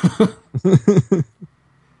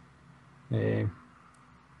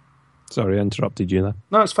 Sorry, I interrupted you there.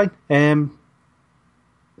 No, it's fine.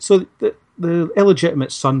 So the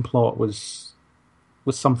illegitimate son plot was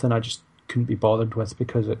something I just couldn't be bothered with,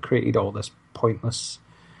 because it created all this pointless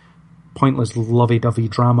lovey-dovey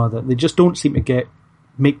drama that they just don't seem to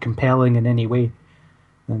make compelling in any way.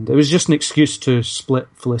 And it was just an excuse to split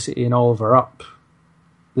Felicity and Oliver up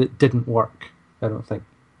that didn't work, I don't think.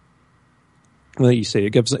 Like you say,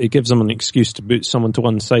 it gives them an excuse to put someone to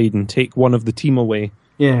one side and take one of the team away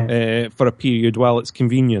for a period while it's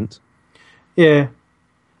convenient. Yeah.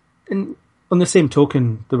 And on the same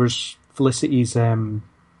token, there was Felicity's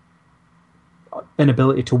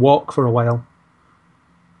inability to walk for a while.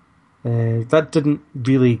 That didn't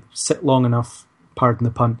really sit long enough, pardon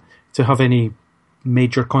the pun, to have any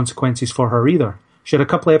major consequences for her either. She had a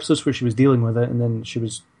couple of episodes where she was dealing with it, and then she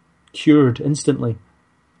was cured instantly.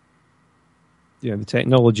 Yeah, the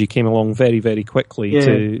technology came along very, very quickly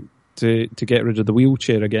to get rid of the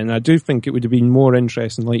wheelchair again. I do think it would have been more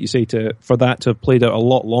interesting, like you say, for that to have played out a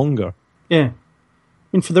lot longer. Yeah. I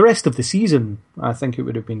mean, for the rest of the season, I think it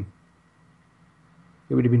would have been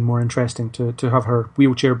more interesting to have her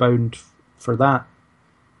wheelchair bound for that.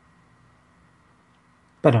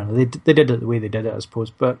 But I don't know, they did it the way they did it, I suppose.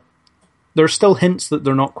 But there are still hints that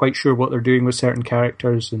they're not quite sure what they're doing with certain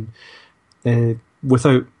characters, and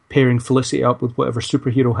without pairing Felicity up with whatever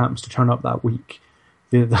superhero happens to turn up that week.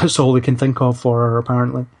 That's all they can think of for her,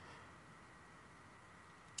 apparently.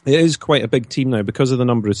 It is quite a big team now because of the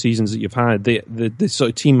number of seasons that you've had. The sort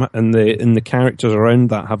of team and the characters around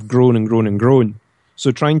that have grown and grown and grown.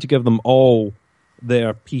 So trying to give them all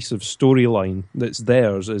their piece of storyline that's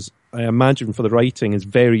theirs is, I imagine, for the writing, is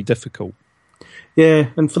very difficult. Yeah,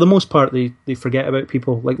 and for the most part, they forget about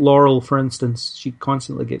people. Like Laurel, for instance, she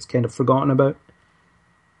constantly gets kind of forgotten about.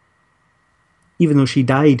 Even though she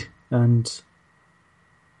died, and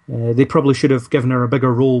they probably should have given her a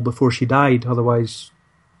bigger role before she died, otherwise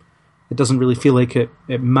it doesn't really feel like it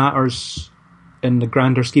matters in the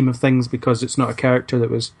grander scheme of things, because it's not a character that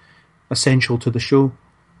was essential to the show.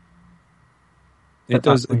 It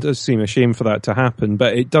does seem a shame for that to happen,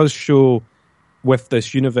 but it does show with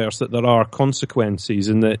this universe that there are consequences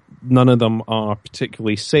and that none of them are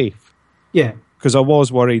particularly safe. Yeah. Because I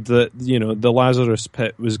was worried that, the Lazarus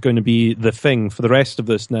pit was going to be the thing for the rest of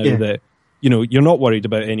this now, that, you're not worried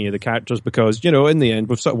about any of the characters because, in the end,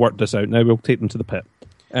 we've sort of worked this out. Now we'll take them to the pit.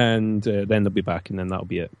 And then they'll be back, and then that'll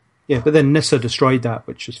be it. Yeah, but then Nyssa destroyed that,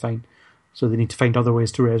 which is fine. So they need to find other ways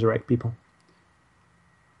to resurrect people.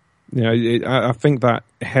 Yeah, I think that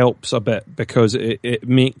helps a bit because it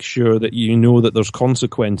makes sure that you know that there's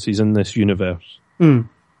consequences in this universe. Mm.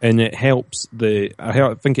 And it helps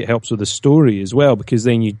I think it helps with the story as well, because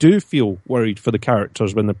then you do feel worried for the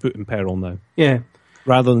characters when they're put in peril now. Yeah.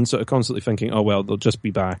 Rather than sort of constantly thinking, oh, well, they'll just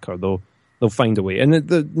be back, or they'll find a way. And,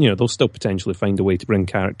 they'll still potentially find a way to bring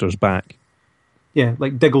characters back. Yeah,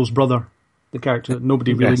 like Diggle's brother, the character that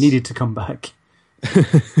nobody really needed to come back.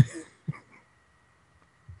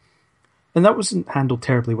 And that wasn't handled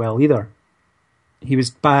terribly well either. He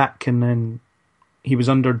was back, and then he was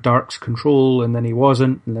under Dark's control, and then he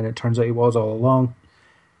wasn't, and then it turns out he was all along.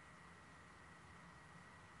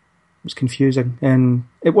 It was confusing, and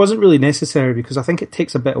it wasn't really necessary because I think it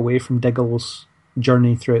takes a bit away from Diggle's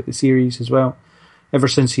journey throughout the series as well. Ever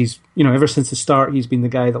since the start, he's been the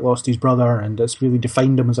guy that lost his brother, and it's really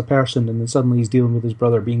defined him as a person, and then suddenly he's dealing with his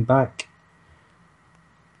brother being back.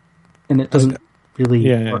 And it doesn't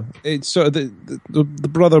really work. It's sort of the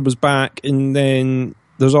brother was back, and then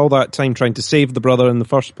there's all that time trying to save the brother in the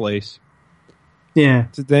first place. Yeah.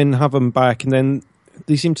 To then have him back, and then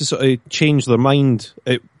they seem to sort of change their mind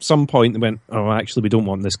at some point. They went, oh, actually, we don't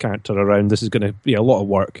want this character around. This is going to be a lot of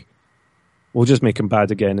work. We'll just make him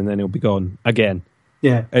bad again, and then he'll be gone again.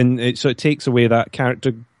 Yeah. And so it takes away that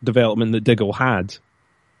character development that Diggle had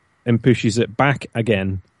and pushes it back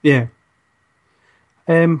again. Yeah.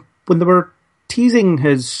 When they were teasing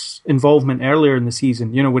his involvement earlier in the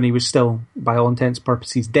season, when he was still, by all intents and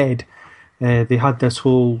purposes, dead, they had this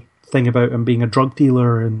whole thing about him being a drug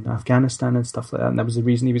dealer in Afghanistan and stuff like that, and that was the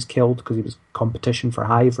reason he was killed, because he was competition for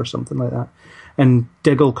Hive or something like that. And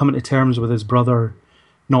Diggle coming to terms with his brother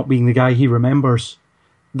not being the guy he remembers,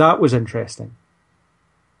 that was interesting.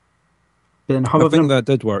 But then I think that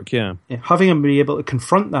did work, yeah. Having him be able to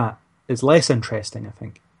confront that is less interesting, I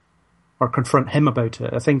think. Or confront him about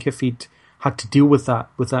it. I think if he'd had to deal with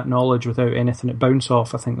that knowledge without anything to bounce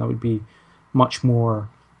off, I think that would be much more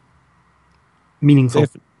meaningful.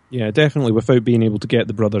 Definitely without being able to get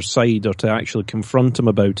the brother's side or to actually confront him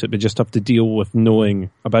about it, but just have to deal with knowing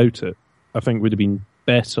about it, I think would have been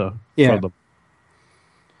better for them.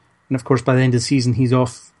 And of course, by the end of the season, he's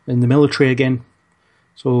off in the military again.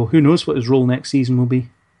 So who knows what his role next season will be?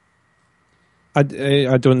 I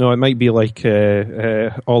don't know. It might be like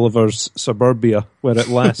Oliver's Suburbia, where it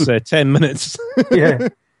lasts 10 minutes. Yeah.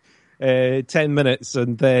 10 minutes,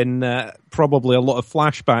 and then probably a lot of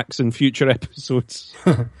flashbacks in future episodes.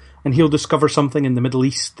 And he'll discover something in the Middle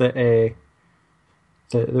East that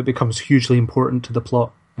becomes hugely important to the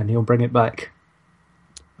plot, and he'll bring it back.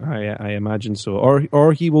 I imagine so.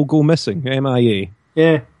 Or he will go missing, MIA.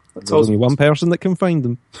 Yeah. There's only one person that can find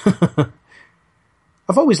them.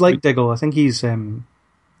 I've always liked Diggle. I think he's been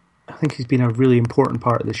a really important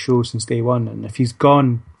part of the show since day one, and if he's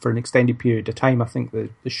gone for an extended period of time, I think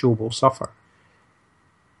the show will suffer.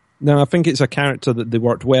 No, I think it's a character that they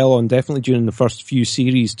worked well on, definitely during the first few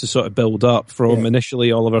series, to sort of build up from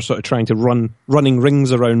initially Oliver sort of trying to running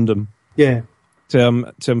rings around him. Yeah. To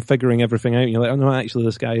him figuring everything out. And you're like, oh no, actually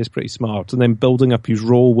this guy is pretty smart. And then building up his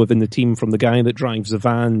role within the team, from the guy that drives the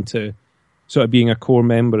van to sort of being a core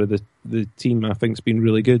member of the team, I think has been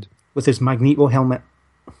really good. With his Magneto helmet.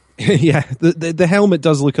 Yeah, the helmet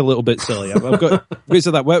does look a little bit silly. I've got to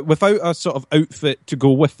say that without a sort of outfit to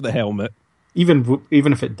go with the helmet. Even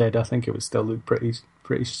if it did, I think it would still look pretty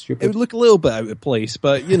stupid. It would look a little bit out of place,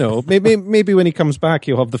 but maybe when he comes back,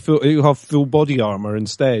 he'll have full body armor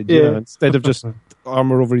instead. Instead of just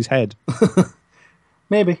armor over his head.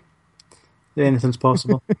 Maybe anything's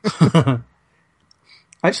possible. I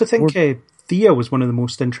actually think Thea was one of the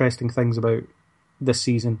most interesting things about this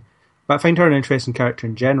season. But I find her an interesting character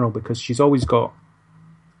in general because she's always got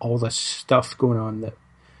all this stuff going on that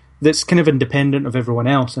that's kind of independent of everyone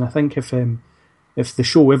else. And I think if the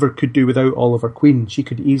show ever could do without Oliver Queen, she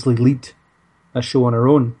could easily lead a show on her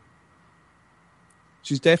own.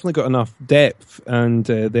 She's definitely got enough depth, and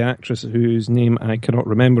the actress whose name I cannot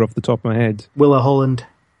remember off the top of my head. Willa Holland.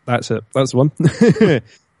 That's it. That's the one.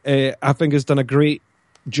 I think has done a great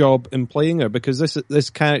job in playing her, because this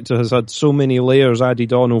character has had so many layers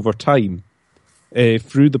added on over time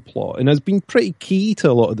through the plot, and has been pretty key to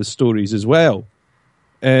a lot of the stories as well.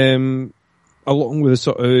 Along with the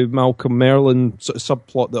sort of Malcolm Merlin sort of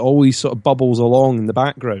subplot that always sort of bubbles along in the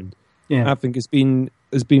background. Yeah. I think has been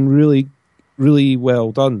really, really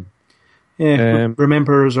well done. Yeah,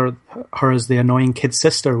 remember her as the annoying kid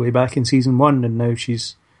sister way back in season 1, and now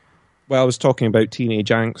she's... Well, I was talking about teenage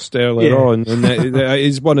angst earlier on, and it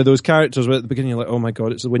is one of those characters where at the beginning you're like, oh my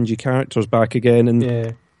god, it's the whingy characters back again,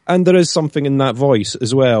 and there is something in that voice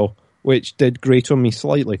as well, which did grate on me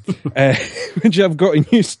slightly, which I've gotten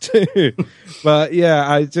used to. But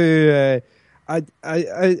yeah, I do, I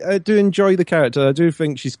do enjoy the character. I do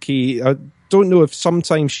think she's key. I don't know if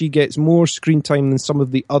sometimes she gets more screen time than some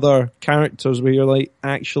of the other characters, where you're like,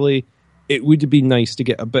 actually, it would have been nice to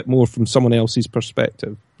get a bit more from someone else's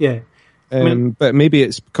perspective. Yeah. But maybe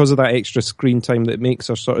it's because of that extra screen time that makes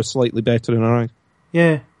her sort of slightly better in her eyes.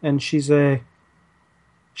 Yeah, and she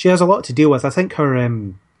has a lot to deal with. I think her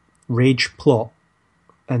rage plot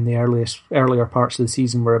in the earlier parts of the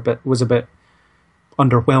season was a bit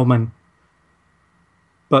underwhelming.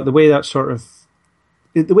 But the way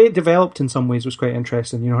the way it developed in some ways was quite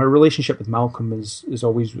interesting. You know, her relationship with Malcolm is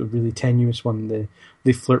always a really tenuous one.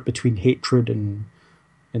 They flirt between hatred and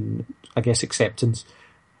I guess acceptance.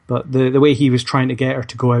 But the way he was trying to get her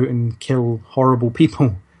to go out and kill horrible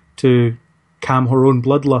people to calm her own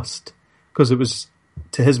bloodlust, because it was,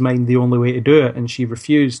 to his mind, the only way to do it, and she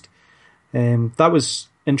refused. That was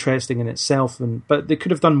interesting in itself, but they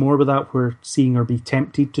could have done more with that, where seeing her be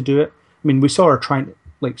tempted to do it. I mean, we saw her trying,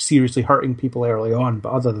 like, seriously hurting people early on,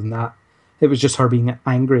 but other than that, it was just her being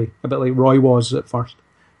angry, a bit like Roy was at first,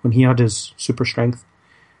 when he had his super strength.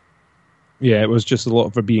 Yeah, it was just a lot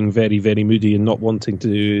of her being very, very moody and not wanting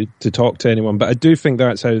to talk to anyone. But I do think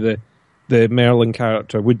that's how the Merlin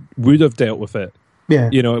character would have dealt with it. Yeah,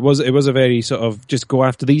 you know, it was a very sort of, just go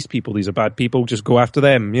after these people. These are bad people. Just go after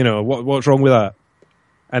them. You know, what's wrong with that?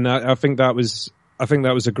 And I think that was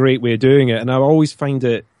a great way of doing it. And I always find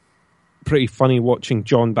it pretty funny watching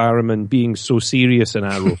John Barrowman being so serious in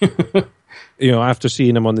Arrow. You know, after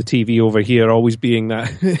seeing him on the TV over here, always being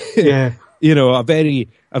that. Yeah. You know, a very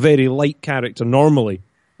light character normally,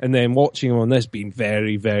 and then watching him on this being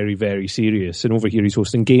very, very, very serious. And over here he's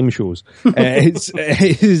hosting game shows. You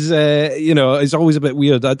know, it's always a bit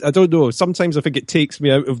weird. I don't know. Sometimes I think it takes me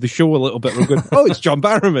out of the show a little bit. We're going, oh, it's John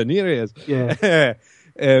Barrowman. Here he is. Yeah.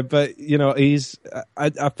 But you know,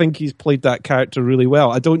 I think he's played that character really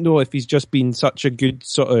well. I don't know if he's just been such a good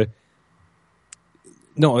sort of,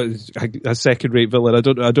 not a second-rate villain. I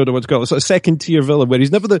don't know what to call it. It's a second-tier villain where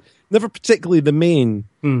he's never particularly the main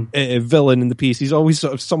villain in the piece. He's always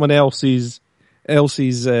sort of someone else's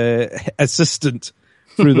assistant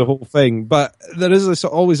through the whole thing. But there is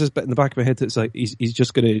always this bit in the back of my head that's like he's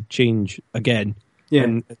just going to change again. Yeah.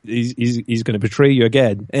 And he's going to betray you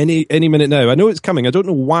again any minute now. I know it's coming. I don't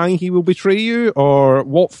know why he will betray you or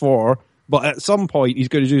what for. But at some point, he's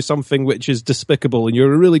going to do something which is despicable, and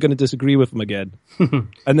you're really going to disagree with him again.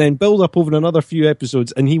 And then build up over another few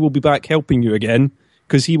episodes, and he will be back helping you again,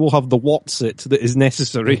 because he will have the what's-it that is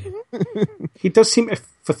necessary. He does seem to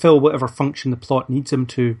fulfill whatever function the plot needs him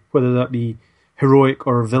to, whether that be heroic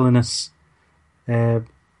or villainous.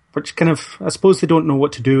 Which kind of, I suppose they don't know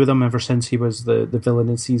what to do with him ever since he was the villain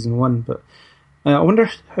in season 1. But I wonder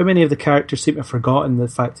how many of the characters seem to have forgotten the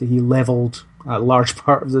fact that he levelled a large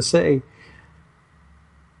part of the city.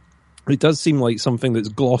 It does seem like something that's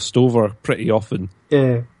glossed over pretty often.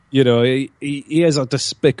 Yeah. You know, he is a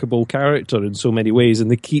despicable character in so many ways, and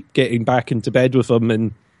they keep getting back into bed with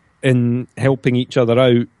him and helping each other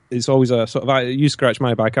out. It's always a sort of, you scratch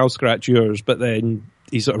my back, I'll scratch yours, but then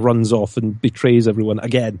he sort of runs off and betrays everyone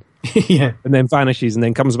again. Yeah. And then vanishes, and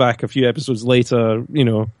then comes back a few episodes later, you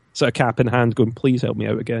know, sort of cap in hand going, please help me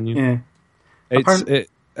out again. You know? Yeah.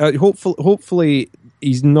 Hopefully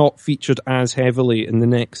he's not featured as heavily in the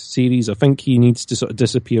next series. I think he needs to sort of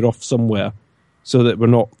disappear off somewhere so that we're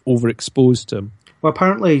not overexposed to him. Well,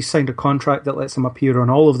 apparently he signed a contract that lets him appear on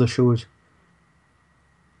all of the shows.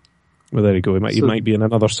 Well, there you go. He might be in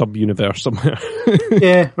another sub-universe somewhere.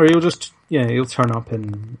 Yeah, or he'll turn up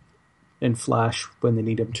in Flash when they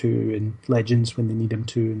need him to, in Legends when they need him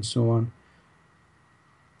to, and so on.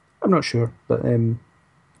 I'm not sure, but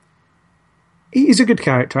he's a good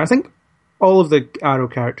character. I think all of the Arrow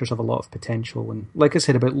characters have a lot of potential. And like I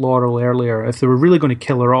said about Laurel earlier, if they were really going to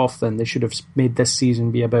kill her off, then they should have made this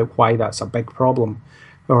season be about why that's a big problem,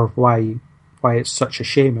 or why it's such a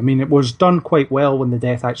shame. I mean, it was done quite well when the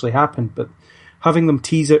death actually happened, but having them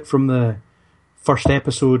tease it from the first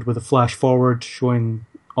episode with a flash forward showing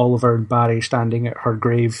Oliver and Barry standing at her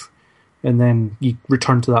grave, and then you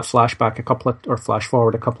return to that flashback flash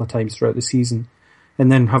forward a couple of times throughout the season,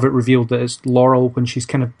 and then have it revealed that it's Laurel when she's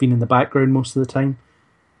kind of been in the background most of the time,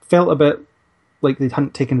 felt a bit like they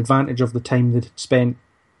hadn't taken advantage of the time they'd spent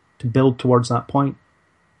to build towards that point.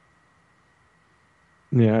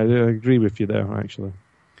 Yeah, I agree with you there, actually.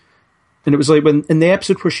 And it was like when in the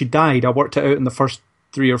episode where she died, I worked it out in the first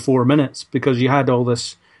 3 or 4 minutes, because you had all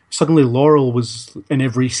this. Suddenly Laurel was in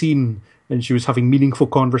every scene, and she was having meaningful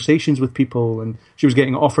conversations with people, and she was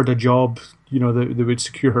getting offered a job, that would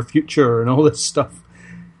secure her future and all this stuff.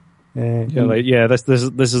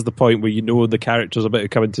 This is the point where the character's about to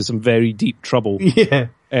come into some very deep trouble. Yeah.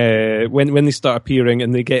 When they start appearing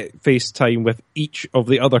and they get FaceTime with each of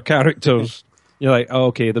the other characters, you're like, oh,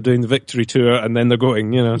 okay, they're doing the victory tour, and then they're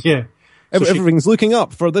going, Yeah. So everything's looking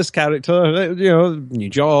up for this character, new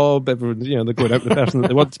job, everyone, they're going out with the person that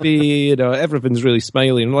they want to be, everything's really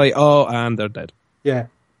smiling, and like, oh, and they're dead. Yeah.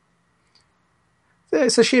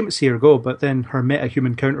 It's a shame to see her go, but then her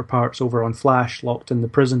meta-human counterpart's over on Flash, locked in the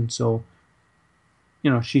prison, so,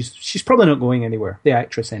 she's probably not going anywhere, the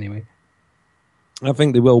actress anyway. I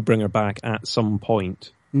think they will bring her back at some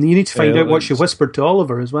point. And you need to find out what she whispered to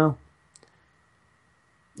Oliver as well.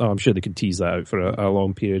 Oh, I'm sure they could tease that out for a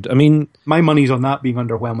long period. I mean, my money's on that being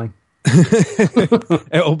underwhelming.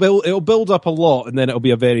 It'll build up a lot, and then it'll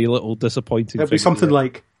be a very little disappointing. It'll be something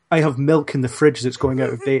like, I have milk in the fridge that's going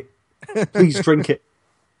out of date. Please drink it.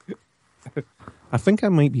 I think I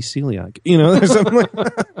might be celiac. Something like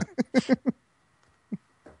that.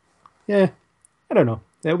 Yeah, I don't know.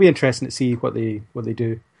 It'll be interesting to see what they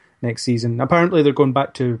do next season. Apparently, they're going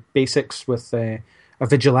back to basics with a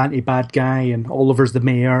vigilante bad guy, and Oliver's the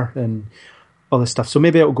mayor, and all this stuff. So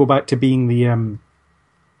maybe it'll go back to being the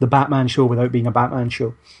Batman show without being a Batman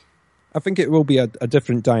show. I think it will be a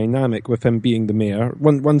different dynamic with him being the mayor.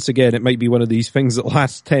 Once again, it might be one of these things that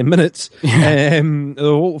lasts 10 minutes.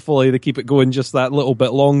 Hopefully they keep it going just that little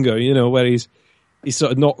bit longer, where he's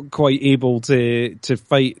sort of not quite able to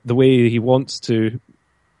fight the way he wants to,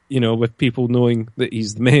 with people knowing that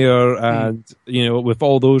he's the mayor and, with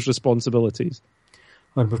all those responsibilities.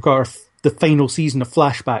 And we've got the final season of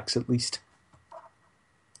flashbacks, at least.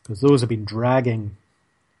 Because those have been dragging.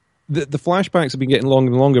 The flashbacks have been getting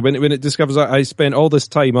longer and longer. When it discovers I spent all this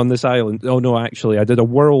time on this island. Oh no, actually, I did a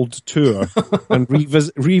world tour and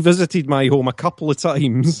revisited my home a couple of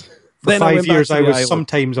times. For 5 years, I was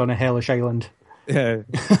sometimes on a hellish island. Yeah,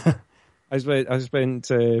 I spent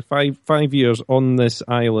 5 years on this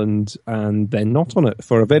island and then not on it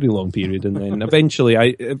for a very long period, and then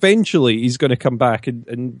eventually he's going to come back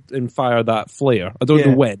and fire that flare. I don't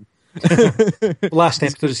know when. Last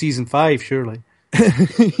episode of season 5, surely.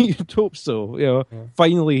 You'd hope so.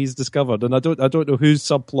 Finally he's discovered, and I don't know whose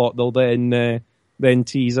subplot they'll then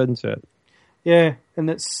tease into it. Yeah, and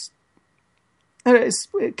it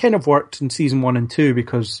kind of worked in season 1 and 2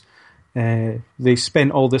 because they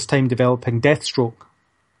spent all this time developing Deathstroke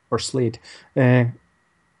or Slade, and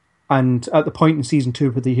at the point in season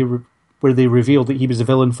 2 where they revealed that he was the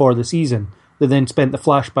villain for the season, they then spent the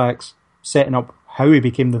flashbacks setting up how he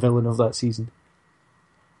became the villain of that season.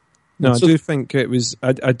 No, I do think it was.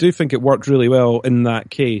 I do think it worked really well in that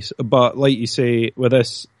case. But like you say, with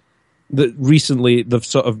this, that recently they've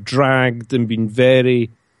sort of dragged and been very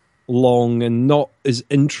long and not as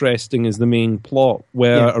interesting as the main plot.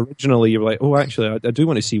 Where originally you were like, oh, actually, I do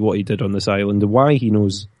want to see what he did on this island and why he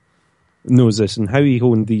knows this and how he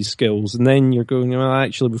honed these skills. And then you're going, well,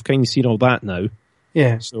 actually, we've kind of seen all that now.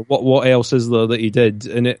 Yeah. So what else is there that he did?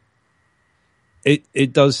 And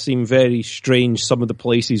it does seem very strange, some of the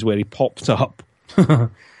places where he popped up.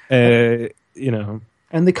 And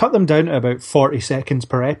they cut them down to about 40 seconds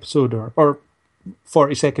per episode or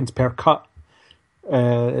 40 seconds per cut,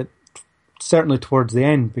 certainly towards the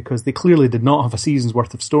end, because they clearly did not have a season's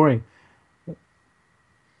worth of story.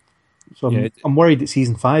 So I'm worried that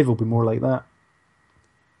season 5 will be more like that.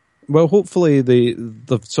 Well, hopefully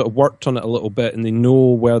they've sort of worked on it a little bit and they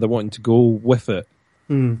know where they're wanting to go with it.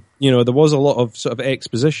 There was a lot of sort of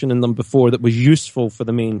exposition in them before that was useful for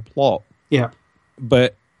the main plot. Yeah.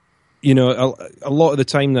 But, a lot of the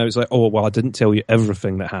time now it's like, oh, well, I didn't tell you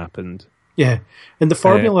everything that happened. Yeah. And the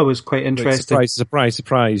formula was quite interesting. Like, surprise.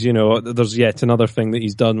 There's yet another thing that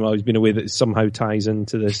he's done while he's been away that somehow ties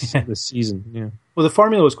into this season. Yeah. Well, the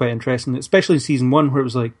formula was quite interesting, especially in season 1 where it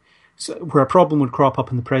was like, where a problem would crop up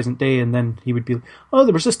in the present day, and then he would be like, oh,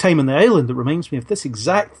 there was this time on the island that reminds me of this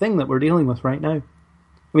exact thing that we're dealing with right now.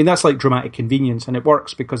 I mean, that's like dramatic convenience, and it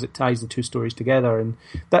works because it ties the two stories together. And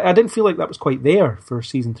I didn't feel like that was quite there for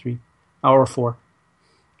season 3 or 4.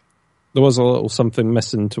 There was a little something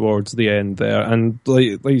missing towards the end there, and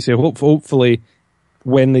like you say, hopefully,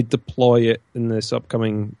 when they deploy it in this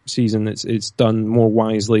upcoming season, it's done more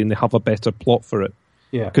wisely, and they have a better plot for it.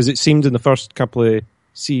 Yeah, because it seemed in the first couple of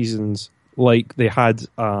seasons like they had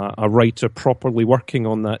a writer properly working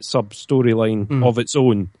on that sub storyline of its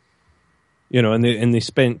own, and they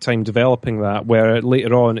spent time developing that. Where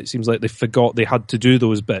later on, it seems like they forgot they had to do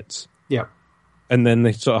those bits. Yeah. And then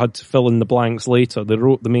they sort of had to fill in the blanks later. They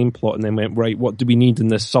wrote the main plot and then went, right, what do we need in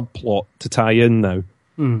this subplot to tie in now?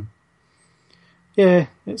 Yeah,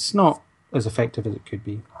 it's not as effective as it could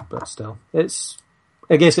be, but still.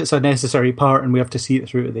 I guess it's a necessary part and we have to see it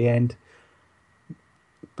through to the end.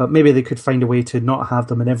 But maybe they could find a way to not have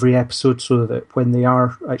them in every episode so that when they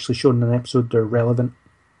are actually shown in an episode, they're relevant.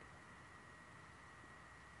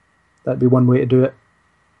 That'd be one way to do it.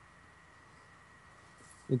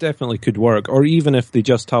 It definitely could work. Or even if they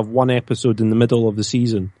just have one episode in the middle of the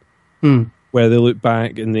season where they look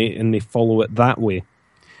back and they follow it that way.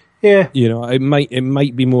 Yeah. It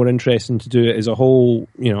might be more interesting to do it as a whole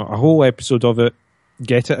episode of it,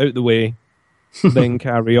 get it out the way, then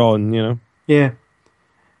carry on, Yeah.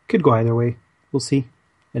 Could go either way. We'll see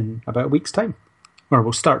in about a week's time. Or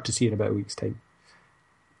we'll start to see in about a week's time.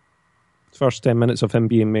 First 10 minutes of him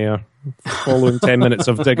being mayor, following 10 minutes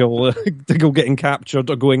of Diggle getting captured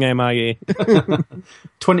or going MIA.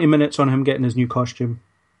 20 minutes on him getting his new costume.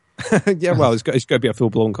 Yeah, well, it's got to be a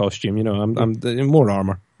full-blown costume, I'm more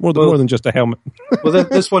armour. More than just a helmet. Well,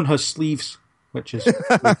 this one has sleeves, which is...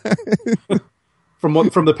 from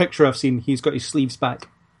the picture I've seen, he's got his sleeves back.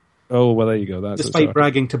 Oh, well, there you go. Despite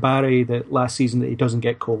bragging to Barry that last season that he doesn't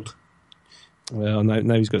get cold. Well,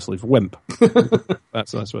 now he's got to sleep. Wimp.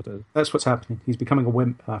 That's what it is. That's what's happening. He's becoming a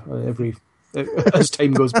wimp as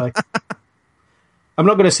time goes by. I'm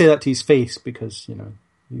not going to say that to his face because,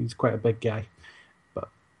 he's quite a big guy. But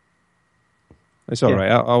it's all right.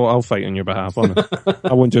 I'll fight on your behalf.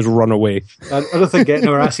 I won't just run away. I don't think getting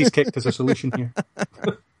our asses kicked is a solution here.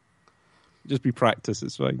 Just be practice.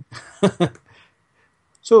 It's fine.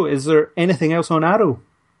 So, is there anything else on Arrow?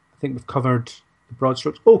 I think we've covered the broad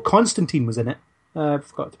strokes. Oh, Constantine was in it. I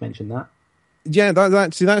forgot to mention that. Yeah,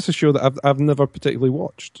 that's a show that I've never particularly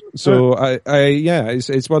watched. So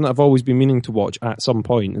it's one that I've always been meaning to watch at some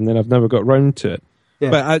point, and then I've never got round to it.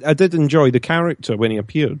 Yeah. But I did enjoy the character when he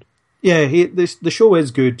appeared. Yeah, the show is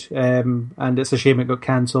good, and it's a shame it got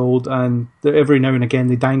cancelled. And every now and again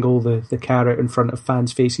they dangle the carrot in front of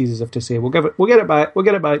fans' faces as if to say, "We'll get it back.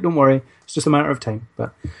 Don't worry. It's just a matter of time."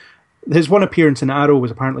 But his one appearance in Arrow was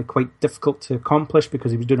apparently quite difficult to accomplish because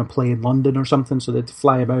he was doing a play in London or something, so they had to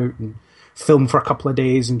fly him out and film for a couple of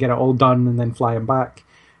days and get it all done and then fly him back.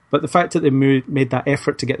 But the fact that they made that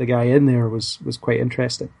effort to get the guy in there was quite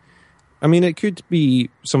interesting. I mean, it could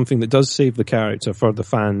be something that does save the character for the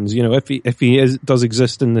fans. If he does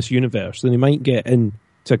exist in this universe, then he might get in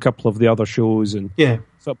to a couple of the other shows and sort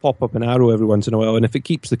of pop up an Arrow every once in a while. And if it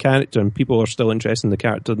keeps the character and people are still interested in the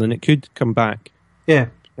character, then it could come back. Yeah.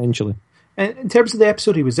 Potentially. And in terms of the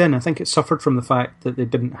episode he was in, I think it suffered from the fact that they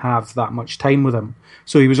didn't have that much time with him.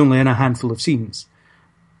 So he was only in a handful of scenes.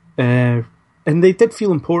 And they did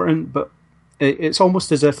feel important, but it's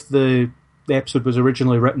almost as if the episode was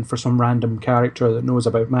originally written for some random character that knows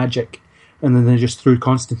about magic, and then they just threw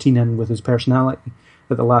Constantine in with his personality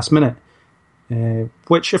at the last minute.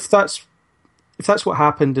 Which, if that's what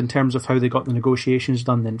happened in terms of how they got the negotiations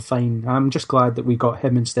done, then fine. I'm just glad that we got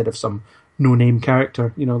him instead of some no-name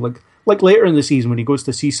character. Like later in the season when he goes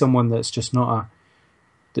to see someone that's just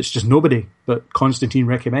nobody, but Constantine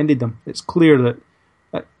recommended them. It's clear that.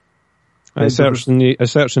 I searched in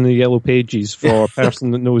the yellow pages for a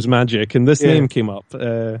person that knows magic, and this name came up.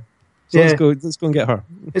 Let's go and get her.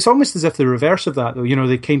 It's almost as if the reverse of that, though.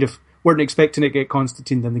 They kind of weren't expecting to get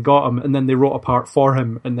Constantine, then they got him, and then they wrote a part for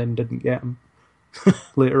him, and then didn't get him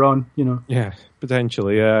later on. Yeah,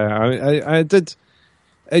 potentially. Yeah, I did.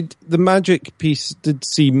 The magic piece did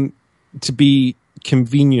seem to be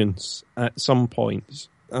convenience at some points.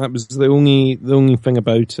 That was the only thing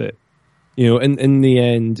about it. In the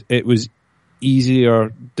end, it was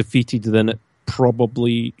easier defeated than it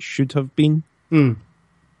probably should have been.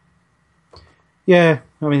 Yeah,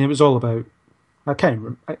 I mean, it was all about... I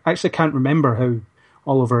actually can't remember how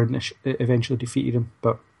Oliver eventually defeated him,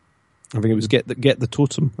 but... I think it was get the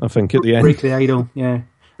totem, I think, at the end. Break the idol, yeah.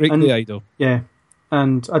 The idol. Yeah.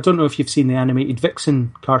 And I don't know if you've seen the animated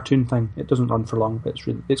Vixen cartoon thing. It doesn't run for long, but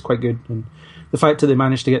it's quite good. And the fact that they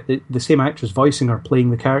managed to get the same actress voicing her playing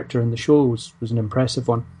the character in the show was an impressive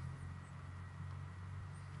one.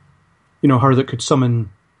 You know, her that could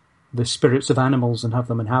summon the spirits of animals and have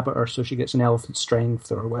them inhabit her, so she gets an elephant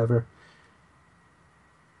strength or whatever.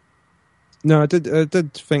 No, I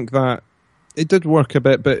did think that it did work a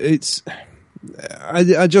bit, but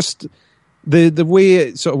I just the way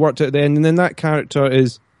it sort of worked out at the end, and then that character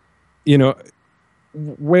is, you know,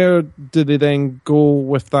 where do they then go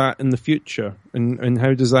with that in the future, and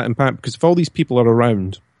how does that impact? Because if all these people are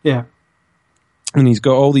around, yeah, and he's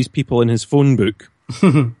got all these people in his phone book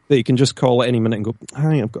that he can just call at any minute and go,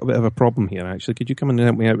 "Hi, I've got a bit of a problem here. Actually, could you come in and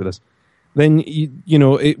help me out with this?" Then you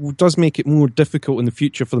know, it does make it more difficult in the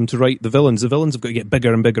future for them to write the villains. The villains have got to get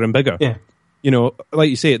bigger and bigger and bigger. Yeah. You know, like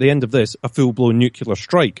you say, at the end of this, a full-blown nuclear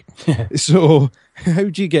strike. So how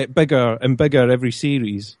do you get bigger and bigger every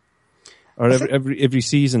series? Or every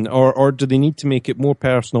season? Or do they need to make it more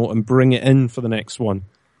personal and bring it in for the next one?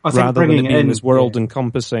 Rather than it being this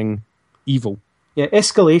world-encompassing evil. Yeah,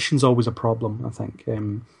 escalation's always a problem, I think.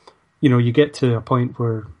 You know, you get to a point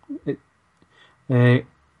where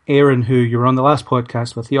Aaron, who you were on the last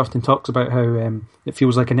podcast with, he often talks about how it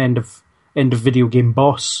feels like an end of video game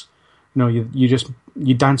boss. You know,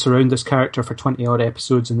 you dance around this character for 20 odd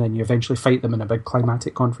episodes, and then you eventually fight them in a big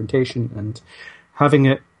climatic confrontation. And having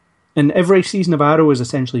it in every season of Arrow has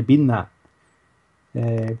essentially been that.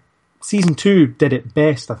 Season 2 did it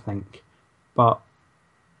best, I think, but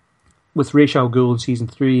with Ra's al Ghul in season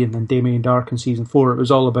 3 and then Damien Dark in season 4, it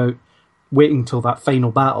was all about waiting till that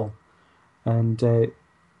final battle. And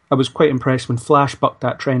I was quite impressed when Flash bucked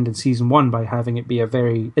that trend in season 1 by having it be a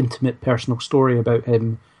very intimate, personal story about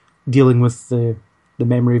him dealing with the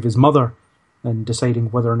memory of his mother and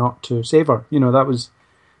deciding whether or not to save her. You know,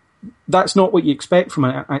 that's not what you expect from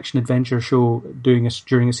an action-adventure show during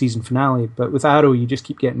a season finale, but with Arrow, you just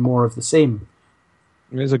keep getting more of the same.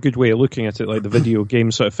 It's a good way of looking at it, like the video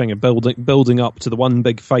game sort of thing, of building up to the one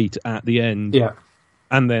big fight at the end. Yeah.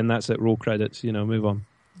 And then that's it, roll credits, you know, move on.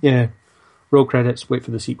 Yeah. Roll credits, wait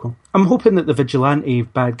for the sequel. I'm hoping that the vigilante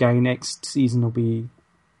bad guy next season will be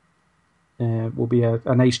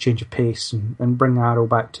a nice change of pace and bring Arrow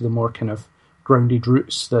back to the more kind of grounded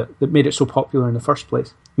roots that made it so popular in the first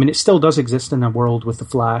place. I mean, it still does exist in a world with the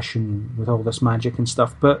Flash and with all this magic and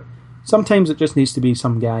stuff, but sometimes it just needs to be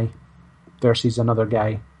some guy versus another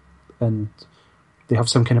guy, and they have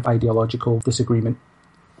some kind of ideological disagreement.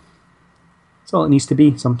 That's all it needs to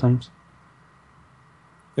be sometimes.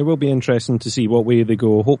 It will be interesting to see what way they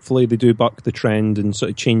go. Hopefully they do buck the trend and sort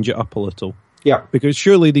of change it up a little. Yeah. Because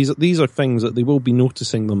surely these are things that they will be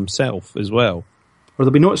noticing themselves as well. Or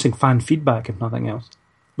they'll be noticing fan feedback, if nothing else.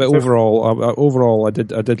 But overall, I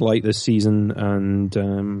did like this season,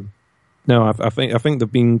 and no, I think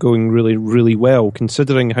they've been going really, really well,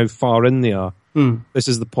 considering how far in they are. This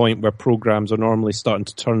is the point where programs are normally starting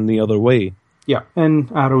to turn the other way. Yeah, and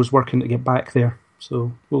Arrow's working to get back there,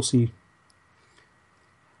 so we'll see.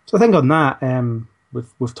 So I think on that,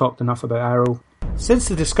 we've talked enough about Arrow. Since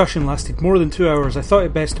the discussion lasted more than 2 hours, I thought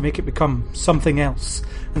it best to make it become something else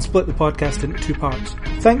and split the podcast into 2 parts.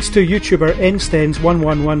 Thanks to YouTuber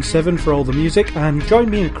nstens1117 for all the music, and join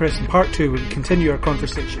me and Chris in part 2 where we continue our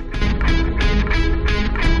conversation.